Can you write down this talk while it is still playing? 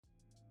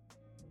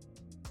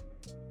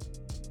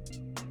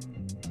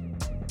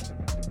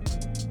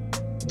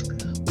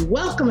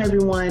Welcome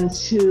everyone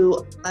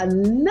to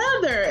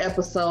another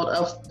episode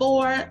of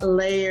Four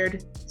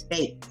Layered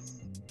Takes.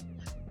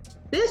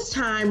 This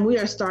time we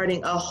are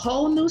starting a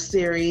whole new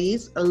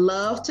series,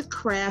 Love to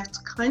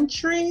Craft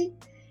Country.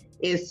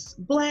 It's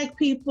Black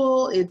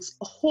people, it's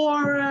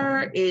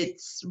horror,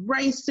 it's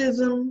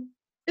racism,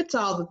 it's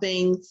all the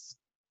things.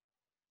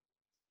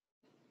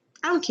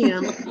 I'm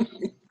Kim.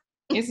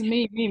 It's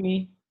me,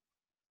 Mimi.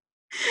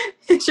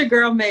 It's your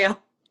girl, Mel.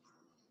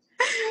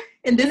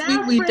 And this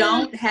week we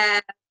don't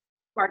have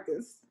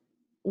Marcus.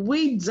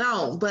 We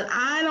don't, but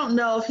I don't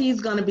know if he's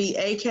going to be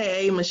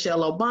AKA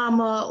Michelle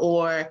Obama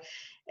or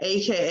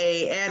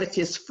AKA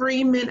Atticus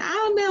Freeman. I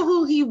don't know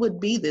who he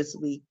would be this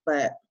week,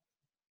 but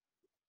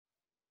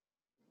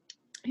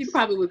he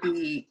probably would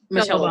be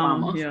Michelle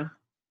Obama.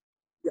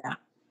 Yeah.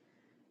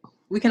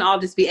 We can all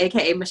just be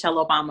AKA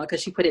Michelle Obama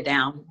because she put it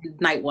down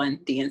night one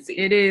DNC.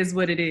 It is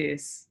what it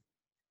is.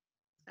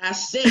 I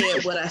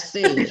said what I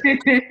said.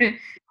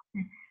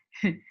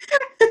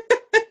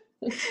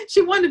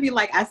 She wanted to be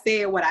like, I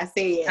said what I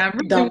said.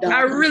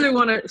 I really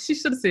want to. She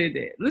should have said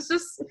that. Let's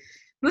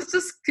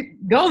just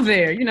go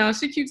there. You know,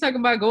 she keeps talking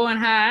about going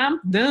high. I'm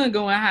done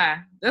going high.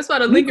 That's why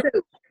the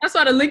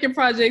Lincoln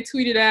Project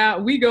tweeted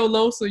out, "We go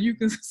low so you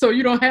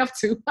don't have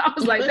to." I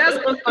was like, that's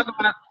what I'm talking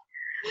about.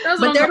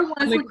 But they're the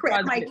ones who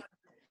like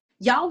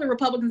y'all, the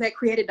Republicans that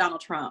created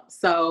Donald Trump.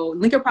 So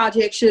Lincoln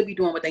Project should be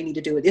doing what they need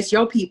to do. It's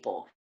your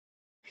people.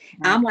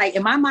 I'm like,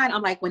 in my mind,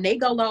 I'm like, when they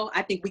go low,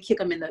 I think we kick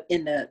them in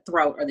the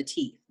throat or the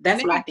teeth.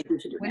 That's what I think we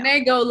should do. When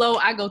they go low,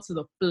 I go to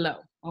the flow.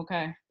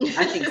 Okay.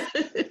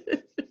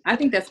 I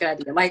think that's a good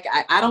idea. Like,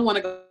 I don't want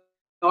to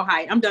go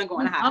high. I'm done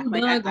going high. I'm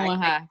done going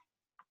high.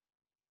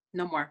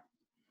 No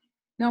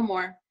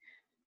more.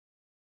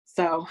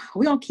 So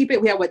we're going to keep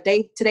it. We have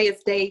today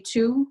is day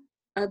 2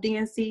 of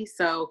DNC.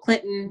 So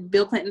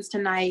Bill Clinton's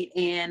tonight,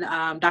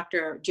 and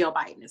Dr. Jill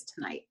Biden is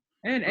tonight.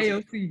 And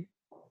AOC.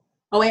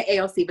 Oh, at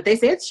AOC, but they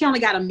said she only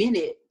got a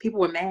minute. People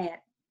were mad.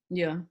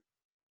 Yeah.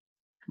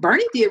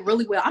 Bernie did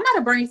really well. I'm not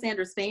a Bernie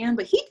Sanders fan,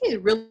 but he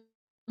did really,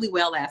 really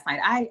well last night.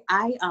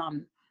 I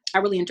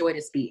really enjoyed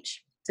his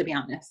speech, to be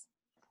honest.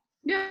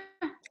 Yeah.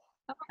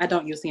 I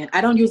don't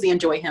usually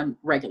enjoy him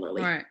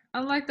regularly. Right. I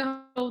like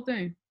the whole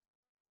thing.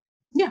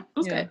 Yeah, it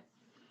was good.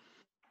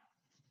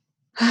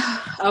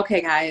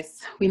 Okay, guys,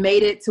 we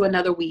made it to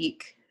another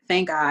week.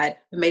 Thank God.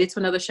 We made it to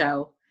another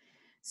show.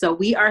 So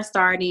we are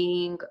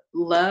starting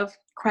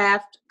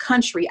Lovecraft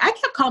Country. I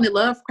kept calling it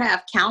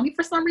Lovecraft County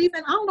for some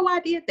reason. I don't know why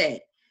I did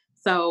that.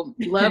 So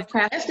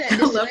Lovecraft. That's that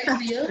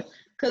dyslexia,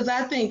 because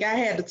I think I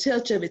had a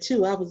touch of it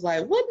too. I was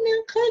like, what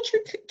new country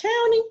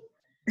county?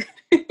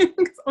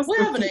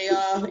 Wherever they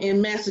are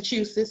in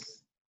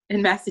Massachusetts.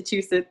 In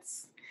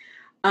Massachusetts.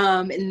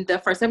 In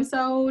the first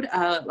episode,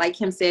 like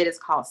Kim said, is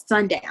called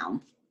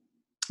Sundown.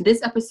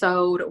 This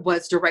episode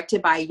was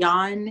directed by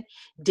Jan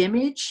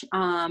Dimage.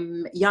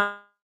 Jan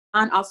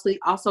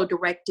also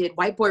directed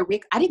White Boy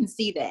Rick. I didn't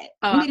see that.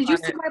 Did you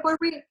see White Boy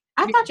Rick?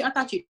 I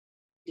thought you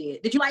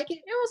did. Did you like it?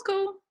 It was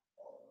cool.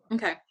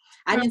 Okay.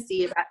 I didn't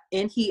see it.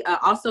 And he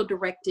also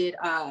directed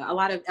a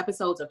lot of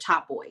episodes of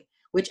Top Boy,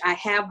 which I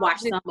have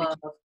watched some of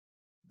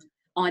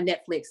on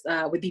Netflix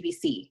with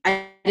BBC.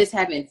 I just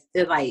haven't,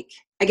 I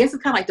guess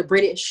it's kind of like the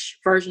British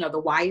version of The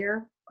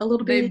Wire a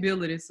little bit. They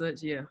bill it as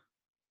such, yeah.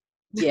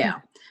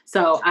 Yeah.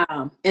 So,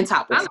 and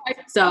Top Boy.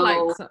 I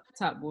like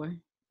Top Boy,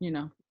 you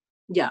know.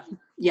 Yeah.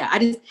 I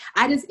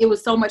just it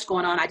was so much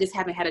going on. I just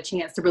haven't had a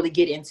chance to really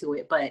get into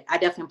it, but I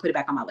definitely put it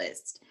back on my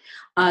list.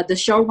 The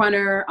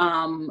showrunner,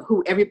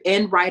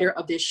 and writer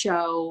of this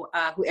show,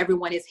 who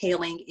everyone is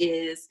hailing,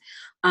 is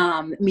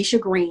Misha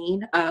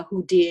Green,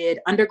 who did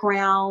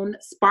Underground,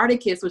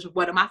 Spartacus, which was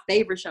one of my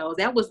favorite shows.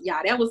 That was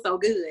so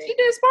good. She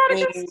did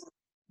Spartacus? And,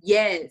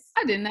 yes.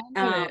 I did not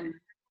know that.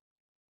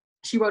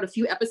 She wrote a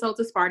few episodes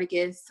of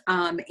Spartacus,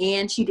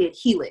 and she did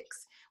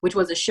Helix, which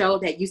was a show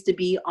that used to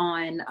be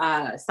on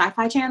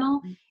Sci-Fi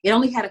Channel. It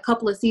only had a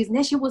couple of seasons.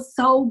 That shit was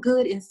so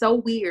good and so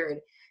weird.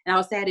 And I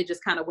was sad it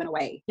just kind of went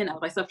away. You know,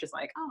 myself just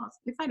like, oh, I'm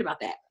excited about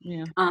that.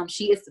 Yeah.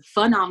 She is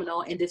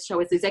phenomenal. And this show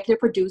is executive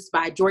produced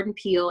by Jordan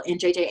Peele and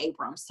J.J.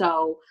 Abrams.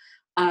 So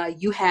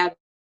you have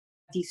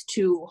these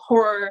two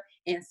horror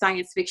and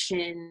science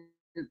fiction,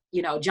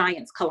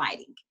 giants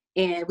colliding.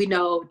 And we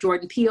know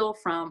Jordan Peele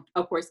from,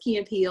 of course, Key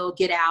and Peele,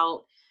 Get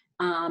Out.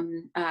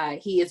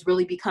 He is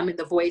really becoming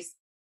the voice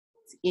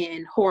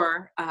in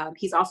horror.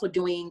 He's also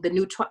doing the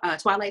new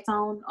Twilight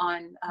Zone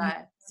on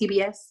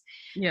CBS.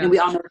 Yeah. And we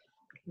all know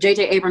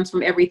J.J. Abrams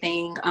from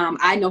everything.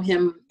 I know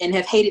him and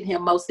have hated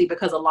him mostly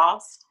because of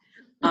Lost.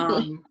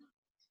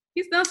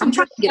 He's done some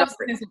good stuff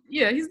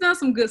he's done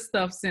some good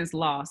stuff since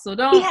Lost. So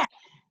don't.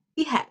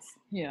 He has.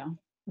 Yeah.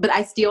 But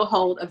I still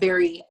hold a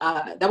very,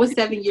 that was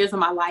 7 years of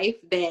my life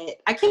that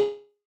I can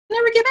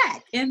never get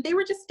back. And they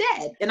were just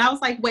dead. And I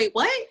was like, wait,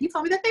 what? You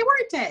told me that they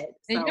weren't dead.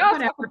 So, and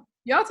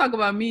y'all talk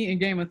about me in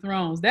Game of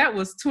Thrones. That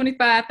was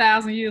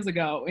 25,000 years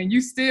ago. And you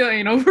still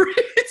ain't over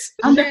it.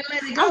 I'm never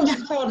letting it go.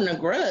 She's holding a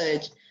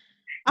grudge.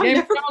 Game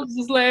of Thrones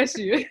was last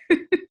year.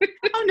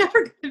 I'm never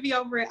going to be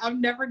over it.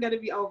 I'm never going to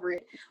be over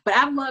it. But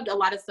I've loved a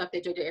lot of stuff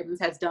that J.J. Abrams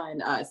has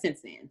done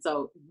since then.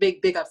 So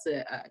big ups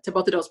to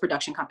both of those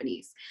production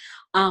companies.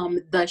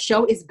 The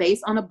show is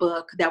based on a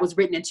book that was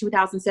written in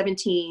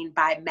 2017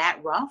 by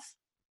Matt Ruff.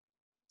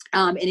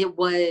 And it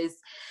was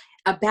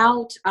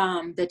about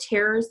the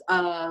terrors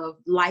of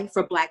life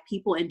for Black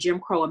people in Jim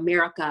Crow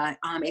America,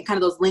 and kind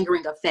of those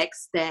lingering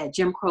effects that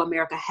Jim Crow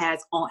America had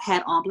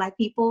on Black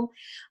people.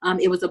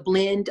 It was a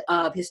blend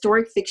of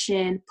historic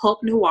fiction, pulp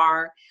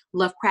noir,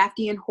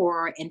 Lovecraftian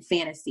horror, and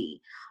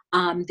fantasy.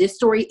 This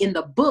story in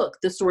the book,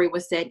 the story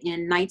was set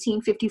in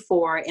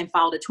 1954 and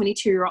followed a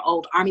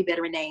 22-year-old Army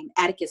veteran named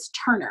Atticus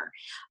Turner,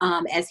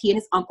 as he and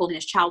his uncle and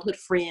his childhood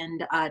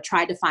friend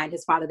tried to find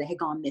his father that had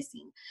gone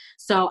missing.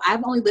 So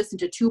I've only listened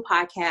to 2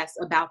 podcasts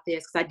about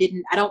this because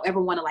I don't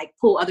ever want to like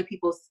pull other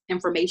people's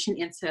information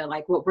into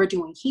like what we're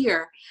doing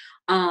here.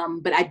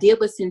 But I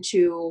did listen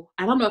to,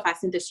 I don't know if I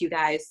sent this to you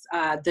guys,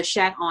 the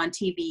Shat on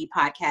TV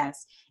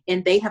podcast,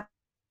 and they have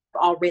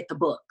all read the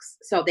books.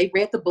 So they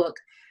read the book.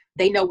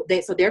 They know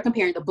that, so they're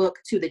comparing the book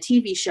to the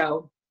TV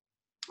show.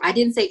 I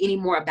didn't say any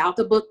more about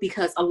the book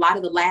because a lot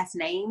of the last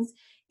names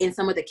and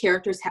some of the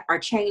characters are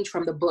changed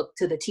from the book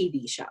to the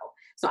TV show.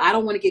 So I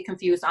don't want to get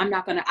confused.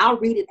 I'll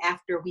read it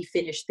after we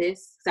finish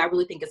this because I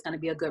really think it's going to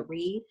be a good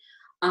read.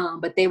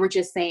 But they were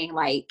just saying,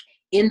 like,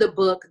 in the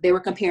book, they were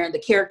comparing the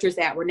characters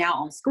that were now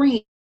on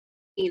screen.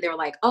 They were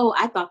like, oh,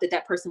 I thought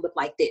that person looked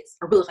like this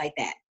or looked like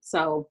that.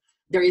 So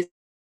there's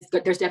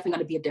definitely going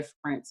to be a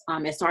difference.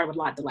 It started with a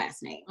lot of the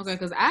last names. Okay,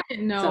 because I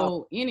didn't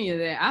know any of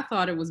that. I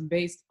thought it was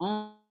based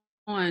on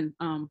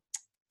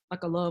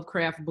like a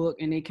Lovecraft book,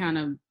 and they kind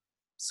of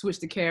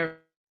switched the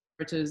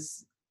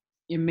characters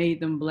and made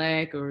them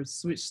Black or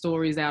switched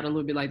stories out a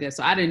little bit like that.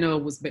 So I didn't know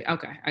it was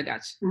okay, I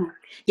got you. Mm-hmm.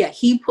 Yeah,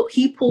 he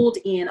pulled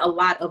in a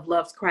lot of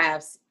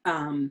Lovecraft's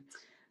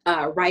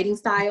writing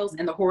styles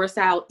and the horror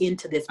style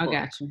into this book. I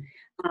got you.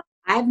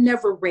 I've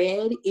never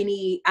read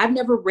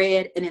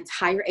an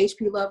entire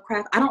H.P.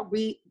 Lovecraft. I don't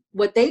read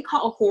what they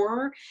call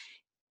horror.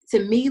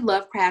 To me,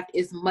 Lovecraft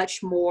is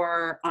much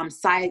more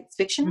science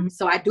fiction. Mm-hmm.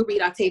 So I do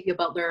read Octavia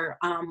Butler,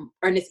 and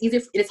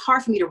it's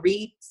hard for me to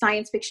read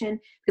science fiction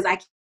because I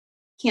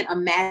can't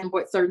imagine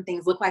what certain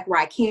things look like,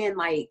 where I can,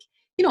 like,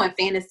 you know, in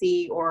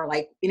fantasy or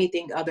like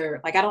anything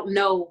other. Like, I don't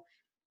know.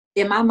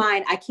 In my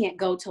mind, I can't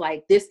go to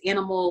like, this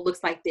animal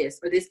looks like this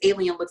or this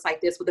alien looks like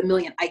this with a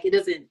million. Like, it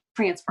doesn't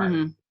transfer.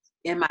 Mm-hmm.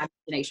 In my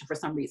imagination for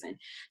some reason.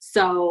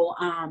 So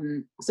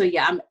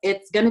yeah,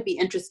 it's going to be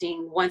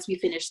interesting once we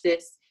finish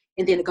this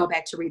and then to go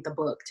back to read the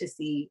book to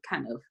see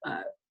kind of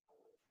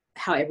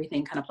how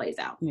everything kind of plays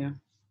out. Yeah.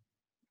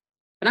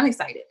 But I'm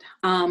excited.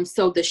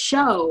 So the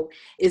show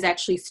is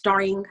actually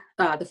starring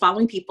the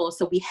following people.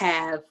 So we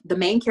have the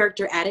main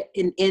character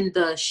in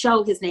the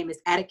show, his name is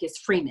Atticus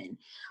Freeman.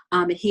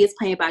 And he is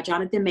played by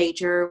Jonathan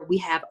Major. We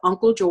have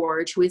Uncle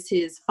George, who is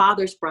his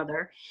father's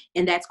brother,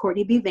 and that's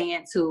Courtney B.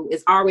 Vance, who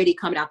is already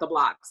coming out the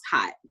blocks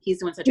hot.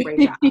 He's doing such a great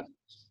job.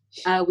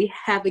 We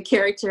have a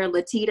character,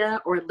 Latita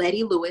or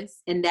Letty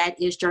Lewis, and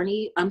that is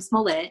Journey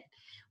Smollett.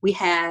 We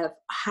have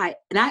I'm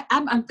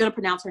going to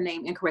pronounce her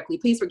name incorrectly.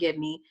 Please forgive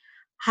me.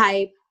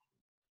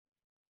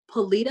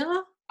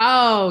 Polita.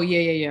 Oh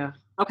yeah.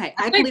 Okay,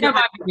 I think that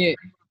might be it.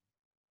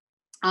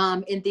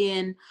 And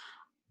then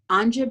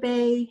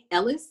Anjabe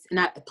Ellis,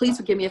 and please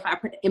forgive me if I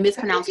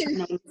mispronounce her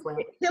name as well.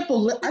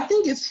 I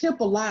think it's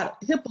Hippolyta.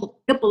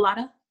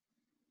 Hippolyta?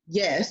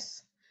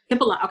 Yes.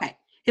 Hippolyta, okay.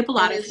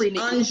 Hippolyta Freeman.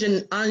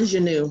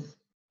 Anjanou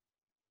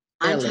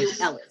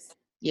Ellis.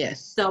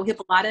 Yes. So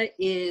Hippolyta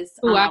is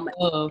who I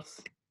love.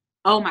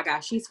 Oh my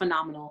gosh, she's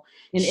phenomenal.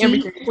 In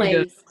everything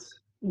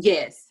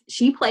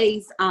she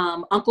plays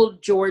Uncle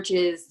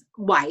George's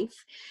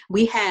wife.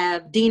 We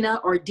have Dina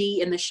or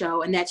Dee in the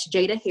show, and that's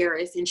Jada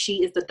Harris, and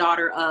she is the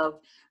daughter of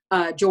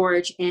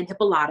George and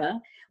Hippolyta.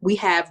 We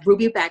have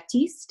Ruby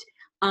Baptiste,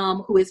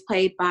 who is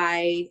played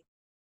by,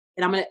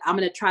 and I'm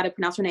gonna try to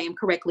pronounce her name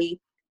correctly,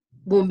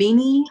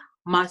 Wunmi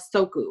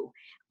Masoku.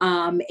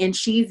 And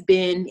she's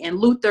been in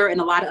Luther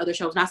and a lot of other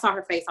shows. And I saw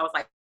her face, I was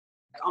like,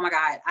 oh my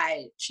God,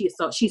 she's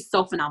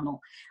so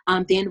phenomenal.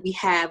 Then we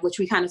have, which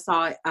we kind of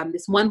saw,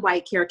 this one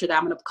white character that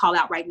I'm going to call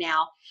out right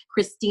now,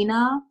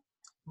 Christina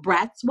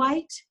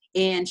Brathwaite,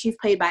 and she's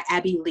played by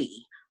Abby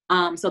Lee.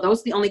 So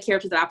those are the only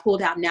characters that I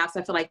pulled out now, because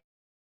I feel like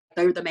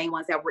they're the main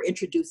ones that were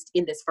introduced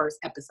in this first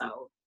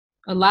episode.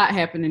 A lot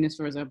happened in this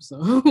first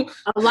episode.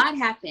 A lot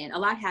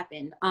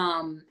happened.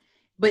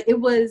 But it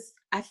was,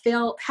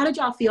 how did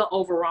y'all feel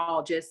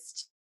overall?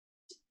 Just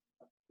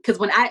because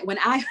when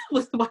I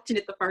was watching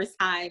it the first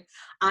time,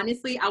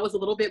 honestly, I was a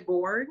little bit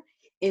bored.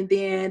 And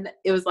then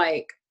it was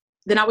like,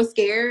 then I was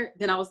scared.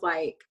 Then I was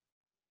like,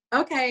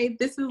 okay,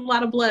 this is a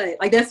lot of blood.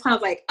 Like, that's when I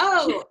was like,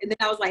 oh. And then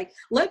I was like,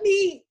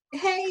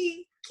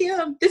 hey,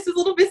 Kim, this is a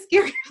little bit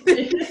scary.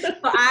 So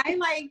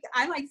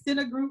I sent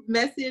a group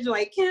message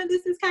like, Kim,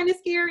 this is kind of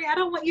scary. I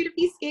don't want you to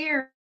be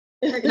scared.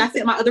 And I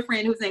sent my other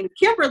friend, whose name is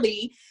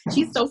Kimberly.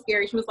 She's so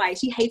scary. She was like,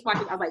 she hates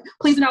watching. I was like,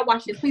 please do not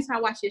watch this. Please do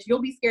not watch this.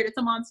 You'll be scared. It's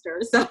a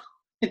monster. So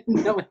I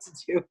didn't know what to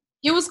do.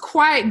 It was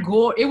quite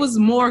gore. It was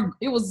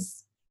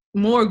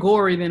more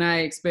gory than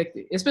I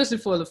expected, especially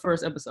for the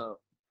first episode.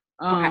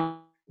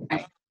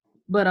 Okay.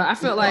 But I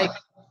felt like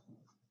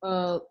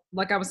I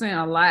was saying,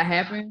 a lot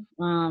happened.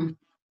 And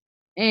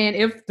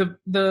if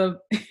the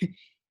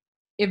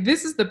if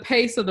this is the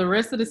pace of the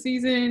rest of the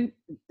season,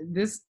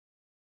 there's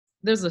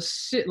a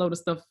shitload of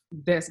stuff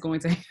that's going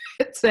to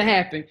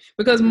happen,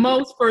 because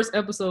most first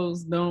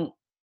episodes don't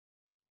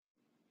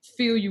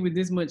fill you with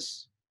this much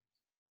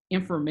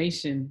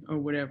information or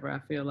whatever. I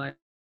feel like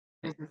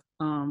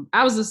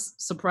I was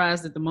just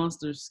surprised that the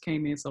monsters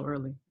came in so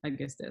early. I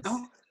guess that's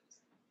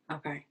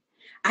okay.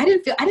 I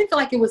didn't feel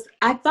like it was.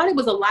 I thought it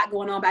was a lot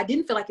going on, but I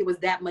didn't feel like it was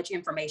that much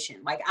information.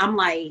 Like, I'm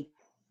like,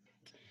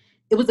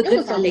 it was a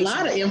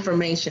lot of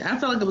information. I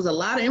felt like it was a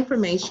lot of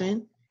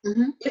information.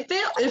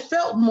 It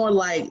felt more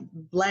like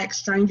Black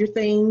Stranger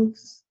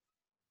Things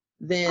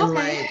than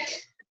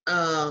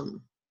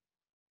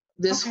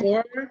this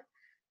horror.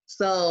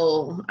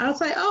 So I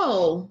was like,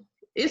 oh,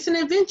 it's an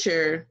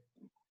adventure.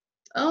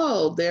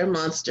 Oh, they're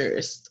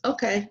monsters.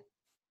 Okay.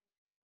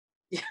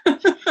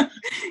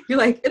 You're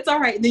like, it's all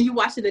right. And then you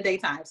watched it in the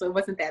daytime, so it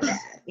wasn't that bad.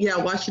 Yeah,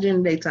 I watched it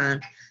in the daytime,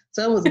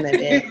 so it wasn't that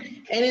bad.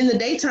 And in the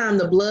daytime,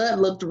 the blood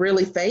looked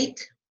really fake.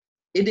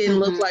 It didn't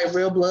look like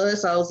real blood,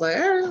 so I was like,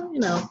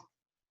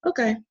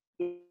 okay.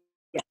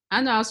 Yeah.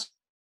 I know I was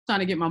trying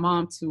to get my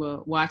mom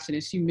to watch it,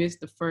 and she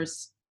missed the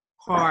first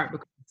part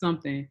because of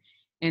something.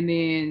 And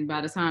then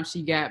by the time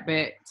she got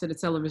back to the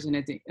television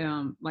at the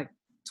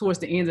towards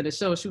the end of the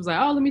show, she was like,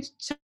 "Oh, let me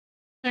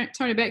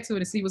turn it back to it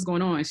and see what's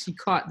going on." And she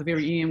caught the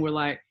very end where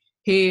like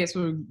heads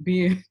were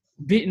being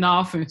bitten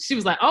off, and she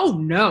was like, "Oh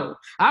no,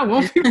 I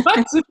won't be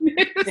watching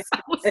this."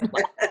 I was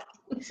like,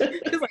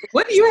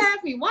 "What do you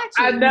have me watching?"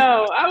 I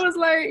know. I was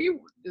like,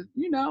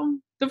 you know,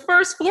 the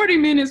first 40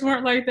 minutes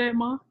weren't like that,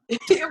 Mom.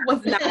 It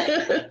was not.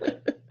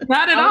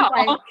 Not at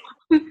all.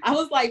 I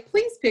was like,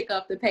 please pick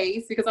up the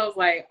pace, because I was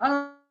like,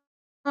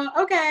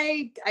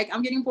 okay,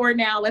 I'm getting bored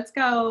now. Let's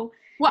go.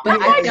 Well,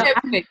 but I like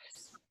that.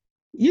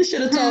 You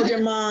should have told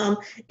your mom,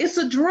 it's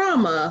a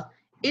drama.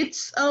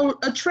 It's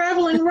a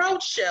traveling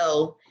road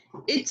show.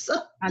 It's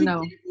a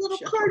little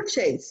car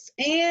chase.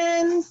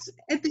 And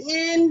at the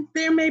end,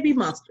 there may be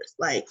monsters.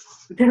 Like,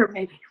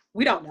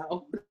 we don't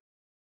know.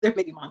 There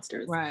may be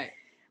monsters. Right.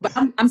 But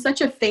I'm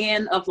such a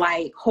fan of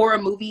like horror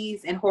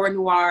movies and horror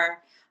noir.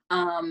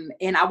 And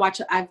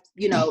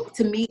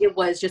to me, it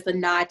was just a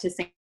nod to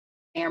Sam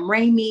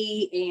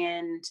Raimi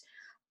and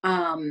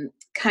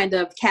kind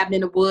of Cabin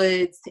in the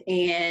Woods,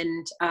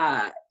 and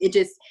it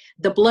just,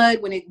 the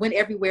blood, when it went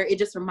everywhere, it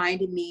just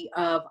reminded me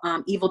of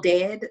Evil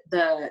Dead,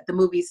 the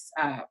movies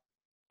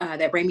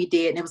that Raimi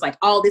did, and it was like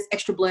all this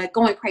extra blood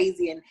going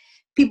crazy and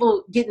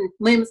people getting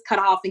limbs cut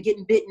off and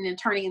getting bitten and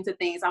turning into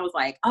things. I was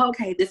like, oh,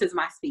 okay, this is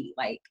my speed.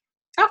 Like,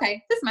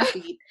 okay, this is my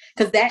speed,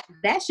 because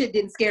that shit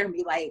didn't scare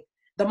me. Like,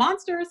 the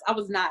monsters, I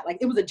was not like,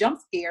 it was a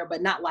jump scare,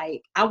 but not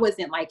like, I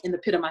wasn't like in the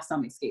pit of my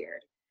stomach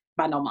scared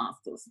by no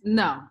monsters.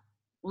 No.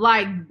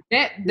 Like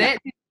that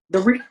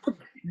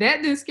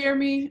didn't scare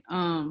me.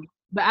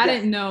 But I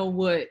didn't know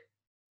what,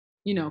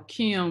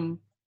 Kim,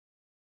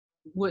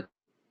 what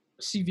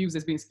she views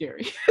as being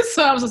scary.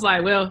 So I was just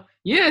like, well,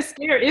 yeah, it's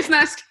scary. It's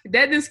not,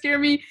 that didn't scare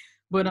me,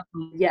 but I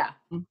don't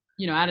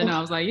know.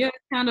 I was like, yeah,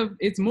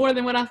 it's more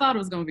than what I thought it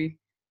was going to be.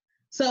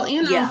 So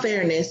in all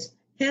fairness,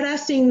 had I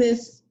seen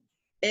this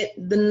at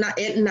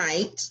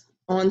night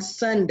on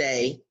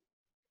Sunday,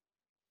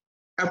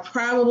 I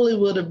probably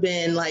would have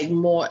been like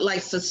more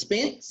like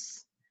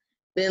suspense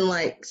than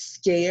like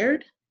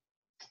scared.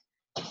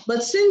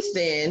 But since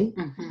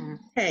then,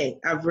 hey,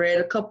 I've read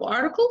a couple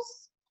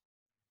articles.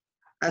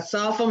 I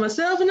saw for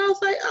myself, and I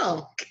was like,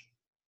 oh,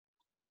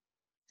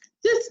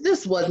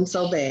 this wasn't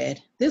so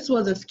bad. This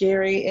wasn't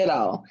scary at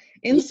all.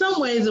 In some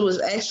ways, it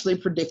was actually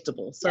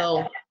predictable.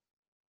 So,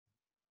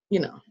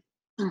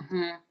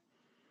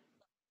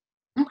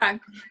 Okay,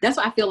 that's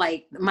why I feel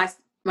like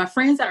my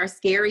friends that are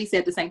scary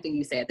said the same thing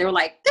you said. They were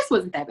like, this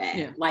wasn't that bad.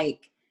 Yeah.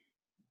 Like,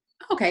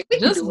 okay, we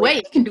just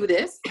wait. We can do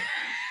this.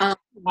 I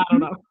don't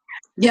know.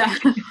 Yeah,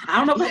 I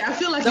don't know. Yeah, I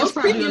feel like those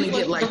probably going to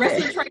get like the rest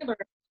that. Of the trailer.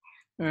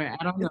 All right,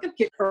 I don't know. It's going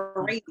to get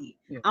crazy.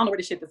 Yeah. I don't know where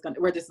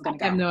this is going to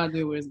go. I have no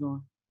idea where it's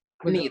going.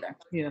 Me neither.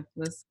 Yeah,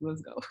 let's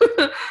go.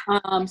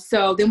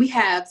 So then we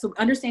have,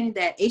 understanding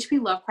that H.P.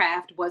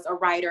 Lovecraft was a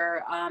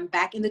writer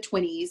back in the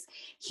 1920s.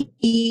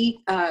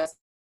 He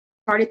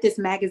started this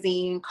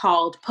magazine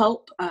called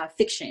Pulp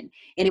Fiction,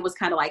 and it was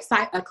kind of like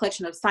a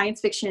collection of science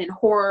fiction and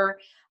horror,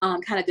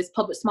 kind of this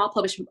small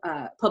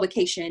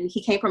publication.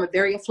 He came from a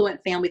very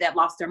affluent family that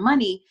lost their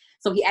money,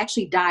 so he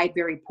actually died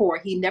very poor.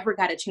 He never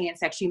got a chance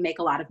to actually make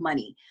a lot of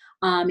money.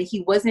 He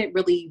wasn't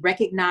really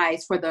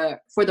recognized for the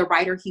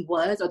writer he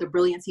was, or the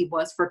brilliance he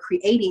was for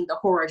creating the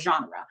horror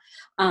genre,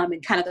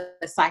 and kind of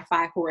the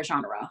sci-fi horror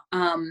genre.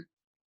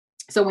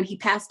 So when he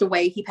passed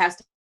away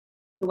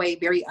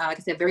very, like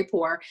I said, very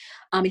poor.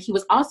 And he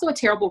was also a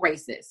terrible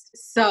racist.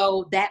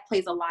 So that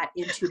plays a lot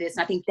into this.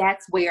 And I think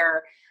that's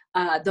where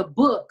the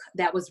book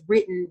that was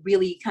written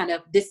really kind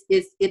of,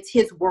 it's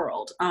his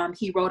world.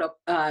 He wrote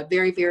a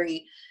very,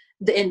 very,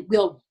 and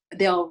we'll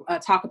they'll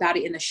talk about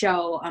it in the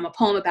show, a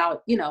poem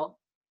about, you know,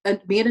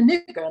 being a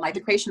nigger, like the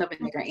creation of a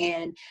nigger.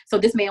 And so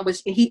this man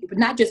was, he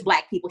not just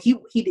Black people, he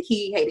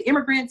hated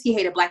immigrants, he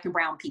hated Black and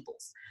brown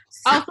peoples.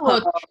 So,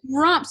 Also a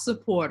Trump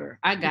supporter.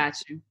 I got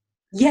you.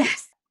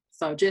 Yes.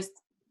 So just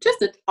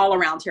an all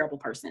around terrible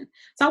person.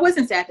 So I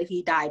wasn't sad that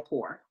he died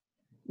poor.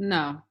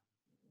 No.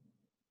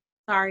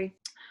 Sorry.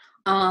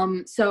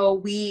 So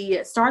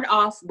we start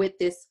off with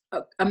this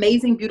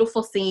amazing,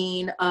 beautiful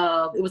scene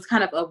of, it was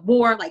kind of a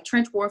war, like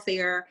trench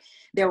warfare.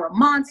 There were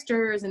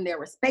monsters and there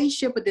were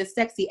spaceship with this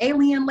sexy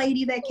alien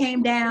lady that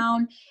came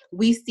down.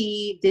 We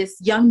see this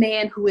young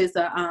man who is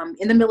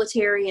in the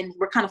military, and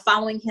we're kind of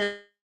following him.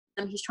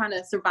 He's trying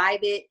to survive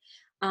it.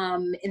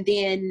 And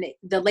then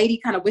the lady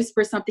kind of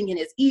whispers something in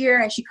his ear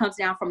as she comes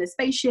down from the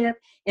spaceship.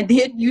 And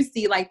then you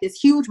see like this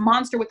huge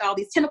monster with all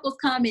these tentacles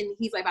come, and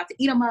he's like about to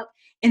eat them up.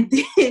 And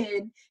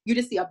then you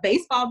just see a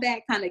baseball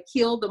bat kind of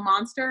kill the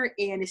monster,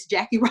 and it's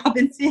Jackie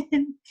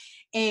Robinson.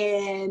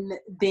 And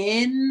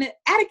then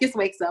Atticus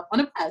wakes up on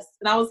a bus.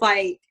 And I was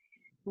like,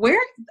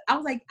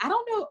 I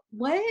don't know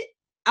what.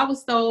 I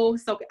was so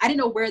I didn't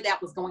know where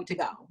that was going to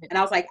go. And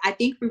I was like, I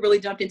think we really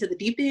jumped into the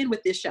deep end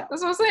with this show.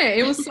 That's what I'm saying.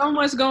 It was so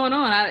much going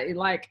on. I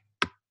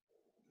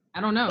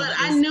don't know. But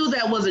I knew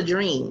that was a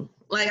dream.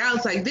 Like, I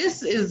was like,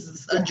 this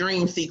is a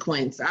dream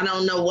sequence. I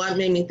don't know what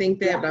made me think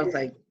that, but I was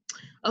like,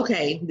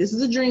 okay, this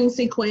is a dream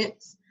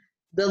sequence.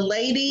 The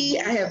lady,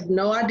 I have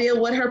no idea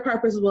what her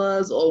purpose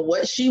was or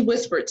what she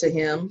whispered to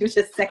him. It was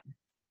just that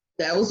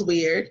was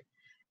weird.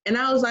 And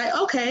I was like,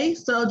 okay,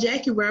 so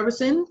Jackie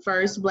Robinson,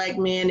 first Black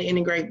man to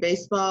integrate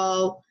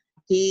baseball.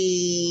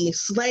 He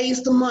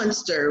slays the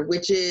monster,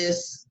 which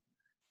is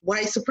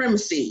white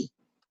supremacy.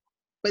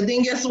 But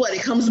then guess what?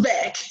 It comes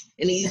back,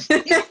 and he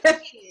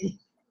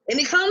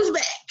comes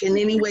back, and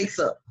then he wakes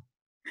up.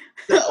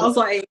 So, I was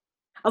like,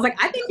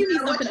 I think you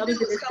need something other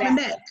than this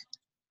bat.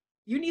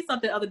 You need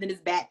something other than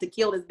this bat to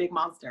kill this big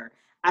monster.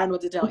 I don't know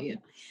what to tell you.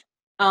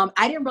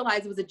 I didn't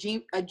realize it was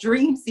a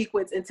dream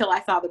sequence until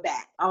I saw the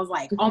bat. I was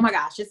like, oh my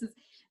gosh, this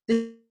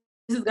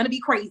is gonna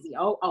be crazy.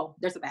 Oh,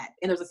 there's a bat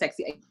and there's a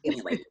sexy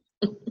alien lady.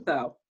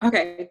 So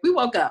okay, we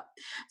woke up.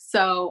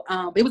 So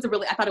I thought it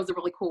was a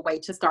really cool way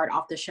to start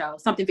off the show.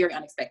 Something very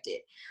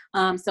unexpected.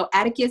 So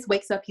Atticus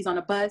wakes up. He's on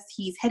a bus.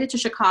 He's headed to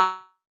Chicago.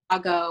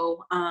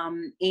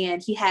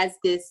 And he has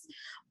this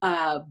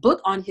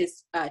book on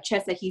his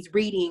chest that he's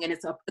reading, and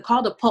it's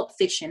called a Pulp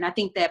Fiction. I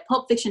think that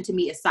Pulp Fiction to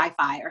me is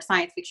sci-fi or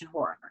science fiction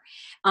horror.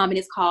 And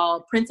it's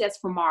called Princess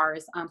from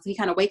Mars. So he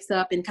kind of wakes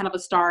up in kind of a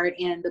start,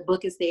 and the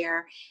book is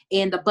there,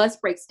 and the bus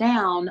breaks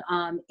down,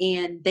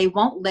 and they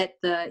won't let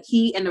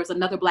and there's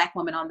another Black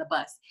woman on the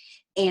bus,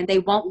 and they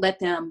won't let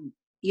them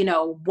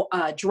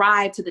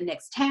drive to the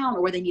next town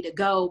or where they need to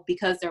go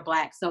because they're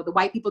Black. So the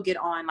white people get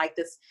on like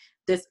this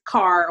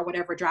car or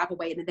whatever, drive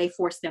away, and then they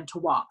force them to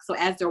walk. So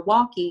as they're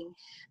walking,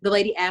 the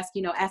lady asks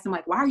him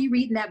like, why are you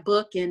reading that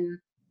book,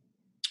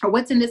 or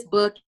what's in this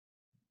book?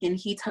 And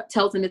he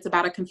tells him it's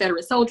about a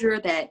Confederate soldier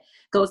that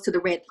goes to the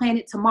red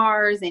planet, to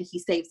Mars, and he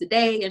saves the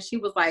day. And she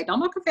was like, don't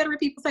know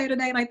Confederate people save the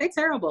day? Like, they're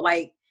terrible.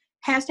 Like,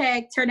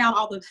 hashtag tear down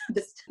all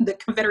the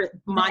Confederate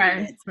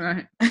monuments.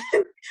 Right.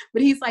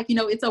 But he's like,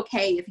 it's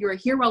okay. If you're a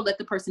hero, let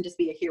the person just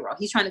be a hero.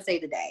 He's trying to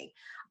save the day.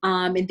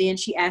 And then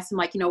she asks him,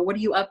 like, what are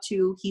you up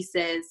to? He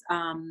says,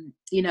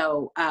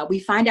 we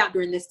find out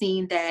during this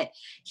scene that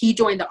he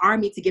joined the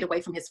army to get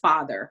away from his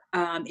father.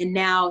 And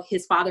now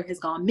his father has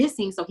gone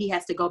missing. So he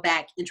has to go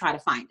back and try to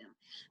find him.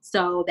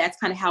 So that's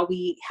kind of how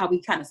we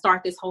kind of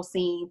start this whole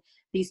scene.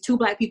 These two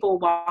Black people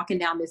walking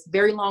down this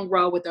very long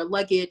road with their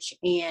luggage,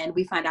 and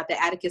we find out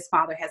that Atticus'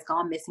 father has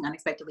gone missing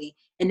unexpectedly,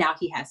 and now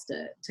he has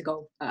to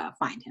go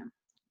find him.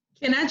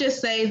 Can I just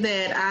say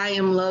that I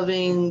am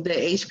loving that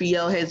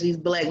HBO has these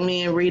Black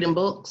men reading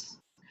books.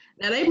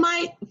 Now, they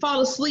might fall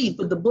asleep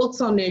with the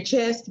books on their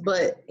chest,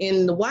 but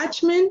in The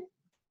Watchmen,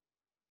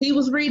 he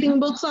was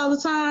reading books all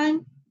the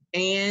time.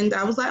 And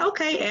I was like,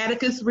 okay,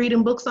 Atticus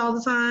reading books all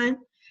the time.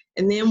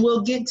 And then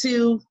we'll get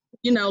to,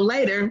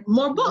 later,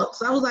 more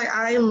books. I was like,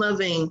 I am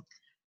loving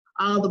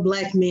all the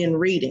Black men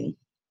reading.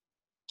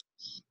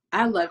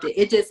 I loved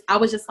it. I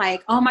was just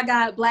like, oh my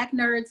God, Black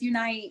nerds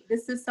unite.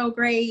 This is so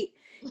great.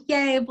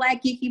 Yay,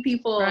 Black geeky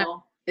people.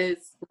 Right.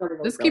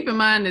 Just keep in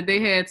mind that they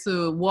had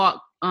to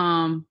walk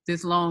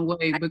this long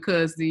way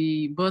because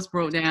the bus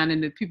broke down,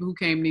 and the people who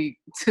came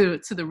to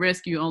the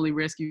rescue only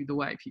rescued the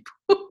white people.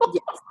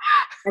 Yes.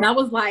 And I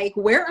was like,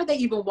 where are they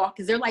even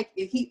walking? They're like,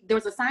 there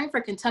was a sign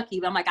for Kentucky,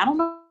 but I'm like, I don't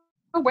know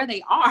where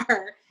they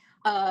are.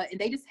 And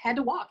they just had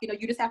to walk.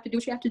 You just have to do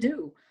what you have to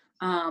do.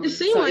 It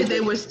seemed like they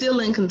were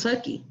still in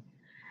Kentucky.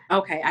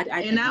 Okay.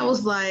 I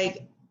was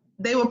like,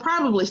 they were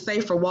probably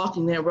safer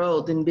walking that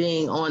road than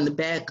being on the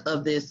back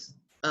of this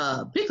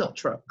pickup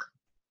truck.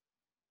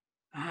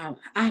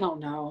 I don't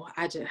know.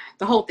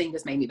 The whole thing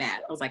just made me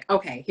mad. I was like,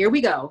 okay, here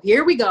we go.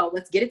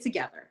 Let's get it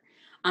together.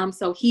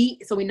 So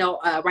we know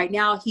right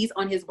now he's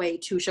on his way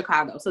to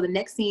Chicago. So the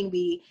next scene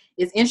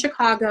is in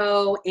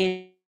Chicago,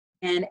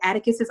 and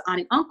Atticus's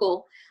aunt and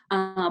uncle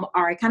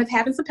are kind of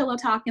having some pillow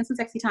talk and some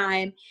sexy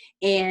time.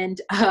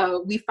 And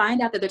we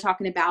find out that they're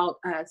talking about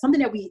something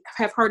that we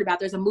have heard about.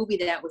 There's a movie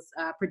that was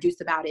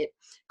produced about it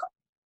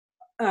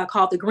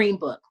called The Green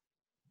Book.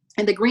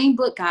 And the Green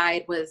Book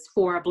Guide was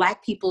for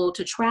Black people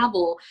to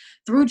travel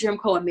through Jim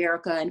Crow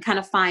America and kind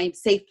of find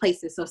safe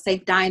places, so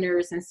safe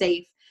diners and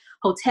safe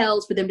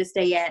hotels for them to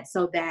stay at,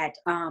 so that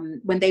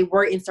when they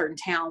were in certain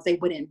towns, they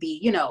wouldn't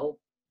be,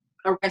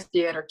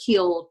 arrested or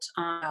killed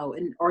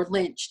or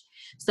lynched.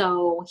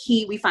 So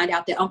we find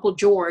out that Uncle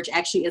George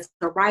actually is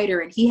a writer,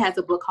 and he has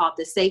a book called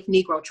The Safe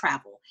Negro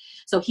Travel.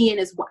 So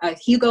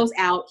he goes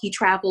out, he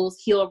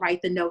travels, he'll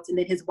write the notes, and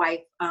then his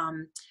wife,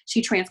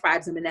 she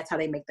transcribes them, and that's how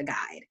they make the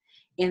guide.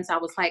 And so I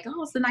was like,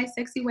 oh, it's a nice,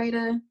 sexy way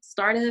to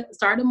start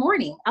a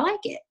morning. I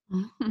like it.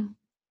 Mm-hmm.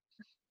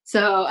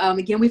 So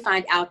again, we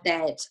find out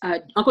that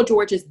Uncle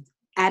George is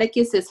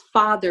Atticus's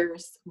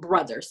father's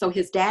brother. So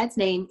his dad's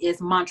name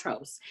is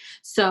Montrose.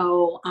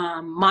 So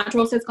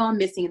Montrose has gone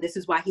missing, and this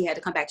is why he had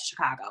to come back to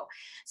Chicago.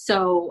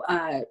 So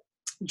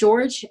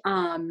George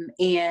and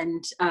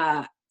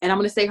I'm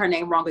going to say her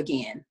name wrong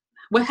again.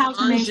 How's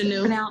her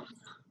name pronounced?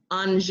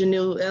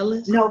 Ingenue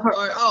Ellis? No,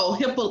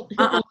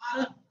 Hippolyta.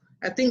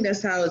 I think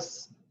that's how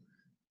it's.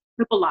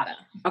 Hippolyta.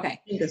 Okay.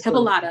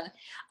 Hippolyta.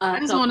 I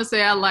just want to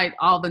say I like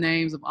all the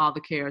names of all the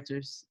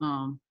characters.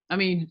 I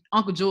mean,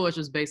 Uncle George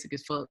was basic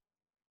as fuck,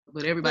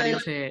 but everybody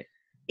else had.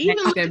 Even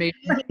in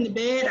the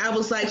bed, I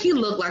was like, he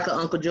looked like an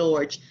Uncle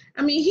George.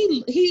 I mean,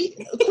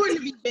 he according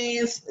to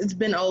Vance, it's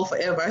been old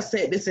forever. I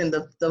said this in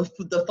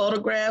the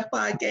photograph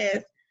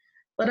podcast,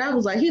 but I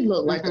was like, he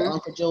looked like an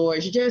Uncle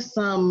George. Just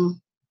some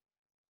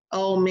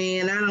old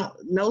man.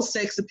 No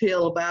sex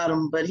appeal about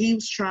him, but he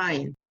was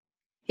trying.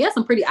 He has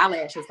some pretty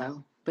eyelashes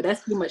though, but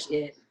that's pretty much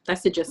it.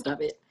 That's the gist of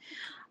it.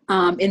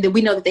 And then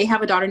we know that they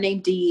have a daughter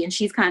named Dee, and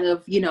she's kind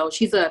of,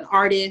 she's an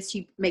artist.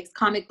 She makes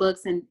comic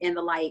books and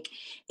the like,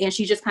 and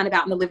she's just kind of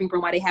out in the living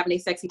room while they're having a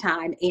sexy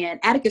time. And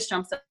Atticus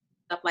jumps up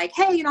like,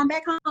 hey, I'm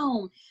back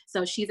home.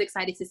 So she's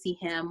excited to see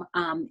him.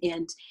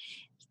 And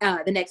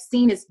the next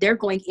scene is they're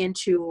going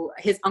into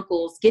his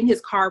uncle's, getting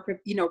his car,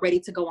 ready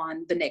to go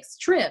on the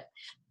next trip.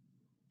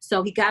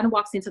 So he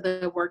walks into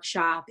the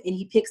workshop, and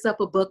he picks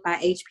up a book by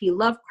H.P.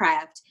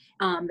 Lovecraft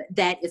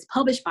that is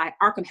published by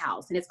Arkham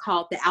House, and it's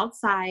called The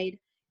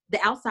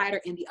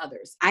Outsider and the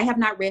Others. I have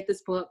not read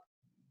this book.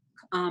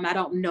 I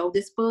don't know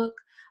this book,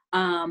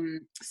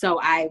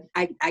 so I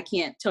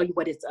can't tell you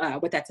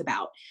what that's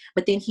about.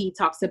 But then he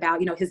talks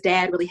about, his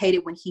dad really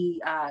hated when he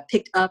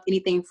picked up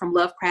anything from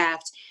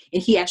Lovecraft,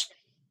 and he actually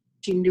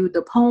knew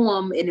the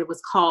poem, and it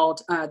was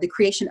called The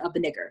Creation of the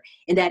Nigger.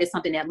 And that is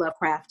something that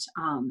Lovecraft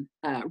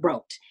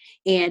wrote.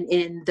 And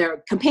in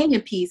their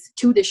companion piece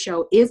to the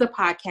show is a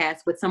podcast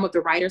with some of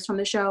the writers from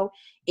the show.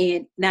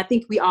 And I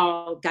think we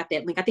all got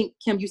that link. I think,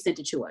 Kim, you sent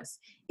it to us.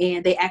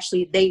 And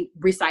they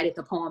recited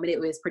the poem, and it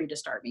was pretty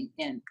disturbing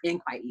and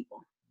quite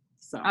evil.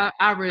 So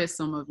I read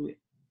some of it.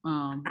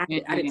 I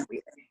didn't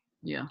read it.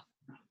 Yeah.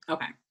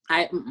 Okay.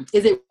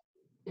 Is it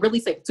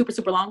really super,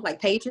 super long, like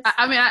pages?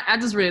 I mean, I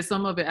just read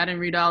some of it. I didn't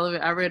read all of it.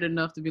 I read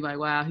enough to be like,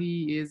 wow,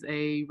 he is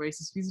a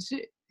racist piece of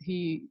shit.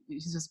 He's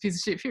just a piece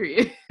of shit,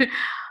 period.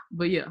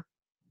 But yeah.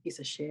 Piece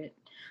of shit.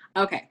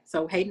 Okay,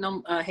 so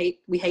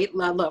we hate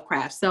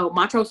Lovecraft. So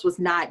Montrose was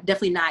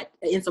definitely not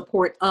in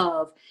support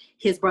of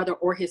his brother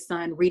or his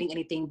son reading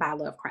anything by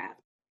Lovecraft.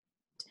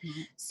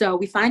 Mm-hmm. So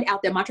we find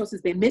out that Montrose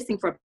has been missing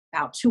for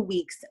about 2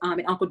 weeks.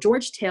 And Uncle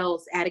George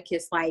tells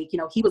Atticus,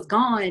 he was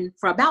gone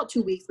for about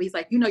 2 weeks, but he's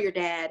like, your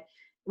dad,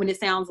 when it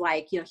sounds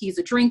like, he's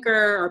a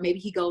drinker, or maybe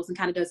he goes and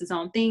kind of does his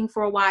own thing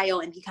for a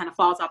while, and he kind of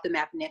falls off the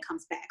map and then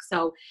comes back.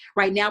 So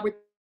right now we're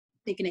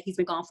thinking that he's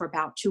been gone for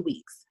about 2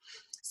 weeks.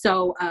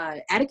 So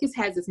Atticus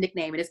has this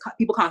nickname, and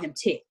people call him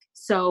Tick.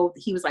 So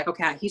he was like,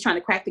 okay, he's trying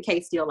to crack the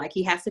case still. Like,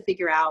 he has to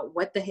figure out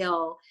what the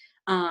hell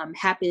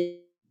happened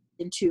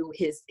to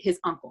his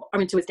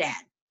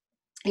dad.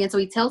 And so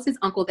he tells his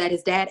uncle that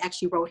his dad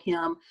actually wrote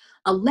him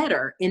a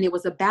letter, and it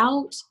was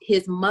about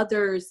his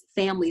mother's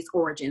family's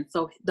origin.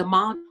 So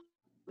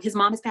his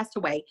mom has passed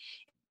away,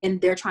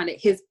 and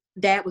his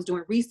dad was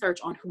doing research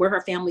on who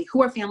her family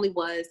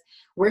was,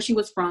 where she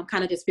was from,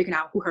 kind of just figuring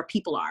out who her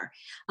people are.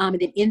 And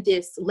then in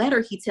this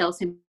letter, he tells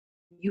him,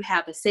 you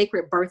have a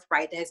sacred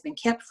birthright that has been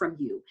kept from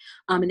you,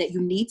 and that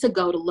you need to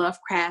go to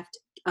Lovecraft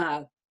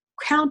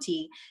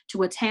County,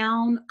 to a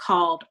town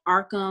called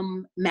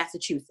Arkham,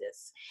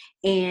 Massachusetts.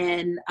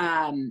 And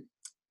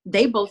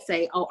they both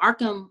say, oh,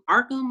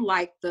 Arkham,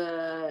 like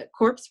the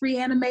corpse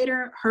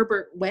reanimator,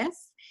 Herbert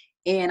West.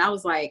 And I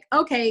was like,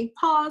 okay,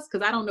 pause,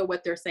 because I don't know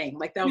what they're saying.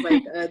 Like, that was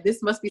like,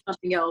 this must be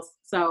something else.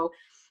 So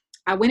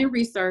I went and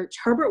researched.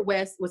 Herbert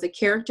West was a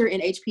character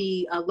in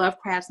H.P.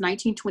 Lovecraft's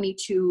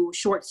 1922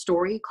 short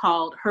story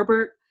called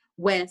Herbert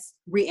West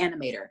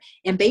Reanimator.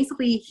 And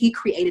basically, he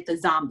created the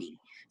zombie.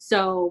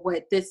 So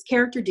what this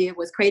character did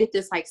was created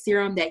this like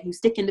serum that you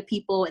stick into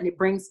people and it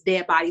brings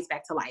dead bodies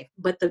back to life.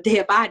 But the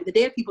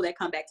dead people that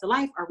come back to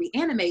life are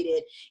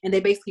reanimated, and they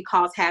basically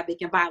cause havoc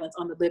and violence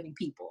on the living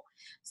people.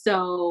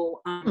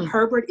 So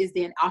Herbert is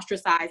then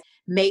ostracized,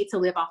 made to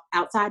live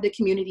outside the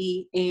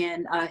community,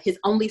 and his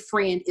only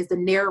friend is the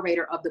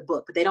narrator of the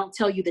book, but they don't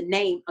tell you the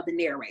name of the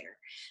narrator.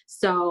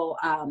 So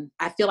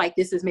I feel like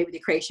this is maybe the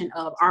creation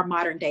of our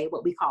modern day,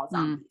 what we call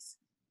zombies.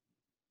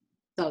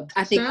 So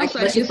I think sounds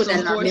like it's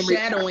some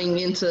foreshadowing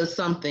into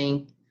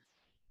something.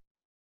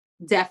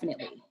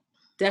 Definitely.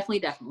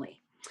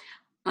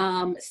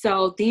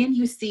 So then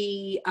you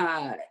see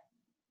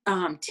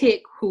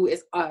Tick, who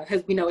is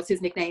we know it's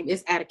his nickname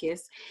is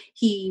Atticus.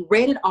 He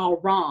read it all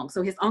wrong.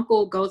 So his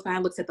uncle goes by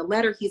and looks at the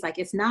letter. He's like,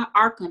 it's not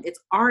Arkham, it's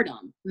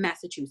Ardham,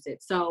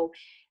 Massachusetts. So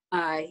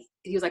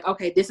he was like,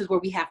 okay, this is where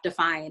we have to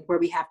find where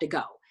we have to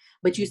go.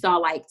 But you saw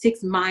like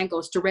Tick's mind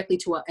goes directly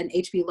to an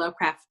H.P.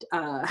 Lovecraft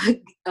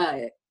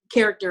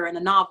character in a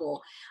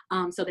novel.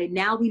 So we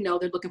know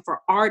they're looking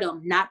for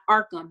Ardham, not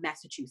Arkham,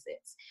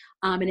 Massachusetts.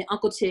 And then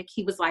Uncle Tick,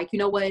 he was like, you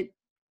know what?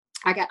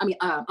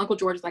 Uncle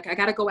George is like, I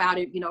got to go out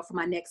and, for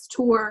my next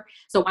tour.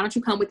 So why don't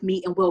you come with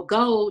me and we'll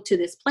go to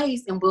this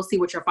place and we'll see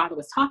what your father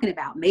was talking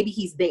about. Maybe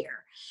he's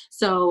there.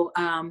 So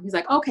he's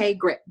like, okay,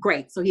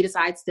 great. So he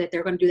decides that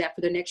they're going to do that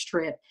for their next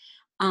trip.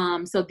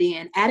 So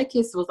then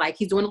Atticus was like,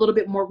 he's doing a little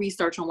bit more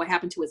research on what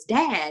happened to his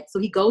dad. So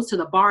he goes to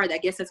the bar that I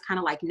guess is kind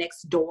of like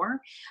next door.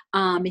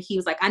 And he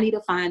was like, I need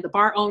to find the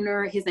bar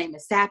owner. His name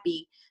is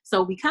Sappy.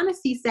 So we kind of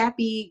see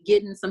Sappy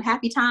getting some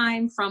happy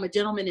time from a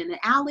gentleman in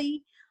the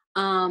alley.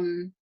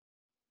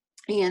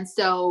 And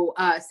so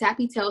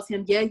Sappy tells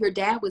him, yeah, your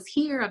dad was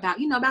here about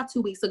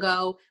 2 weeks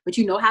ago, but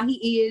you know how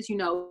he is,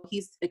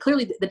 he's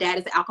clearly the dad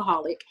is an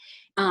alcoholic.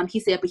 He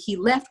said, but he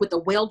left with a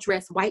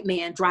well-dressed white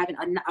man driving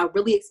a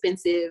really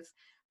expensive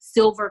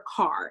silver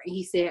car. And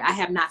he said, I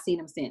have not seen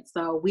him since.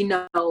 So we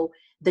know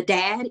the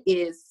dad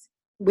is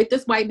with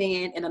this white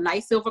man in a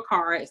nice silver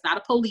car. It's not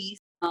a police.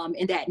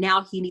 And that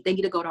now they need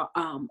to go to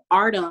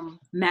Ardham,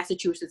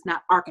 Massachusetts,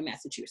 not Arkham,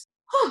 Massachusetts.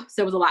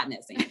 So it was a lot in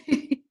that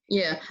scene.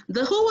 Yeah.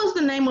 Who was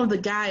the name of the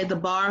guy at the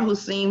bar who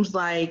seems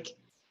like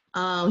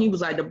he was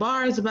like, the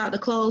bar is about to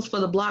close for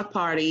the block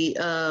party.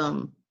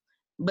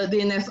 But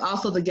then that's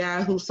also the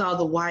guy who saw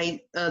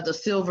the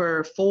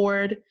silver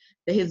Ford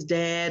that his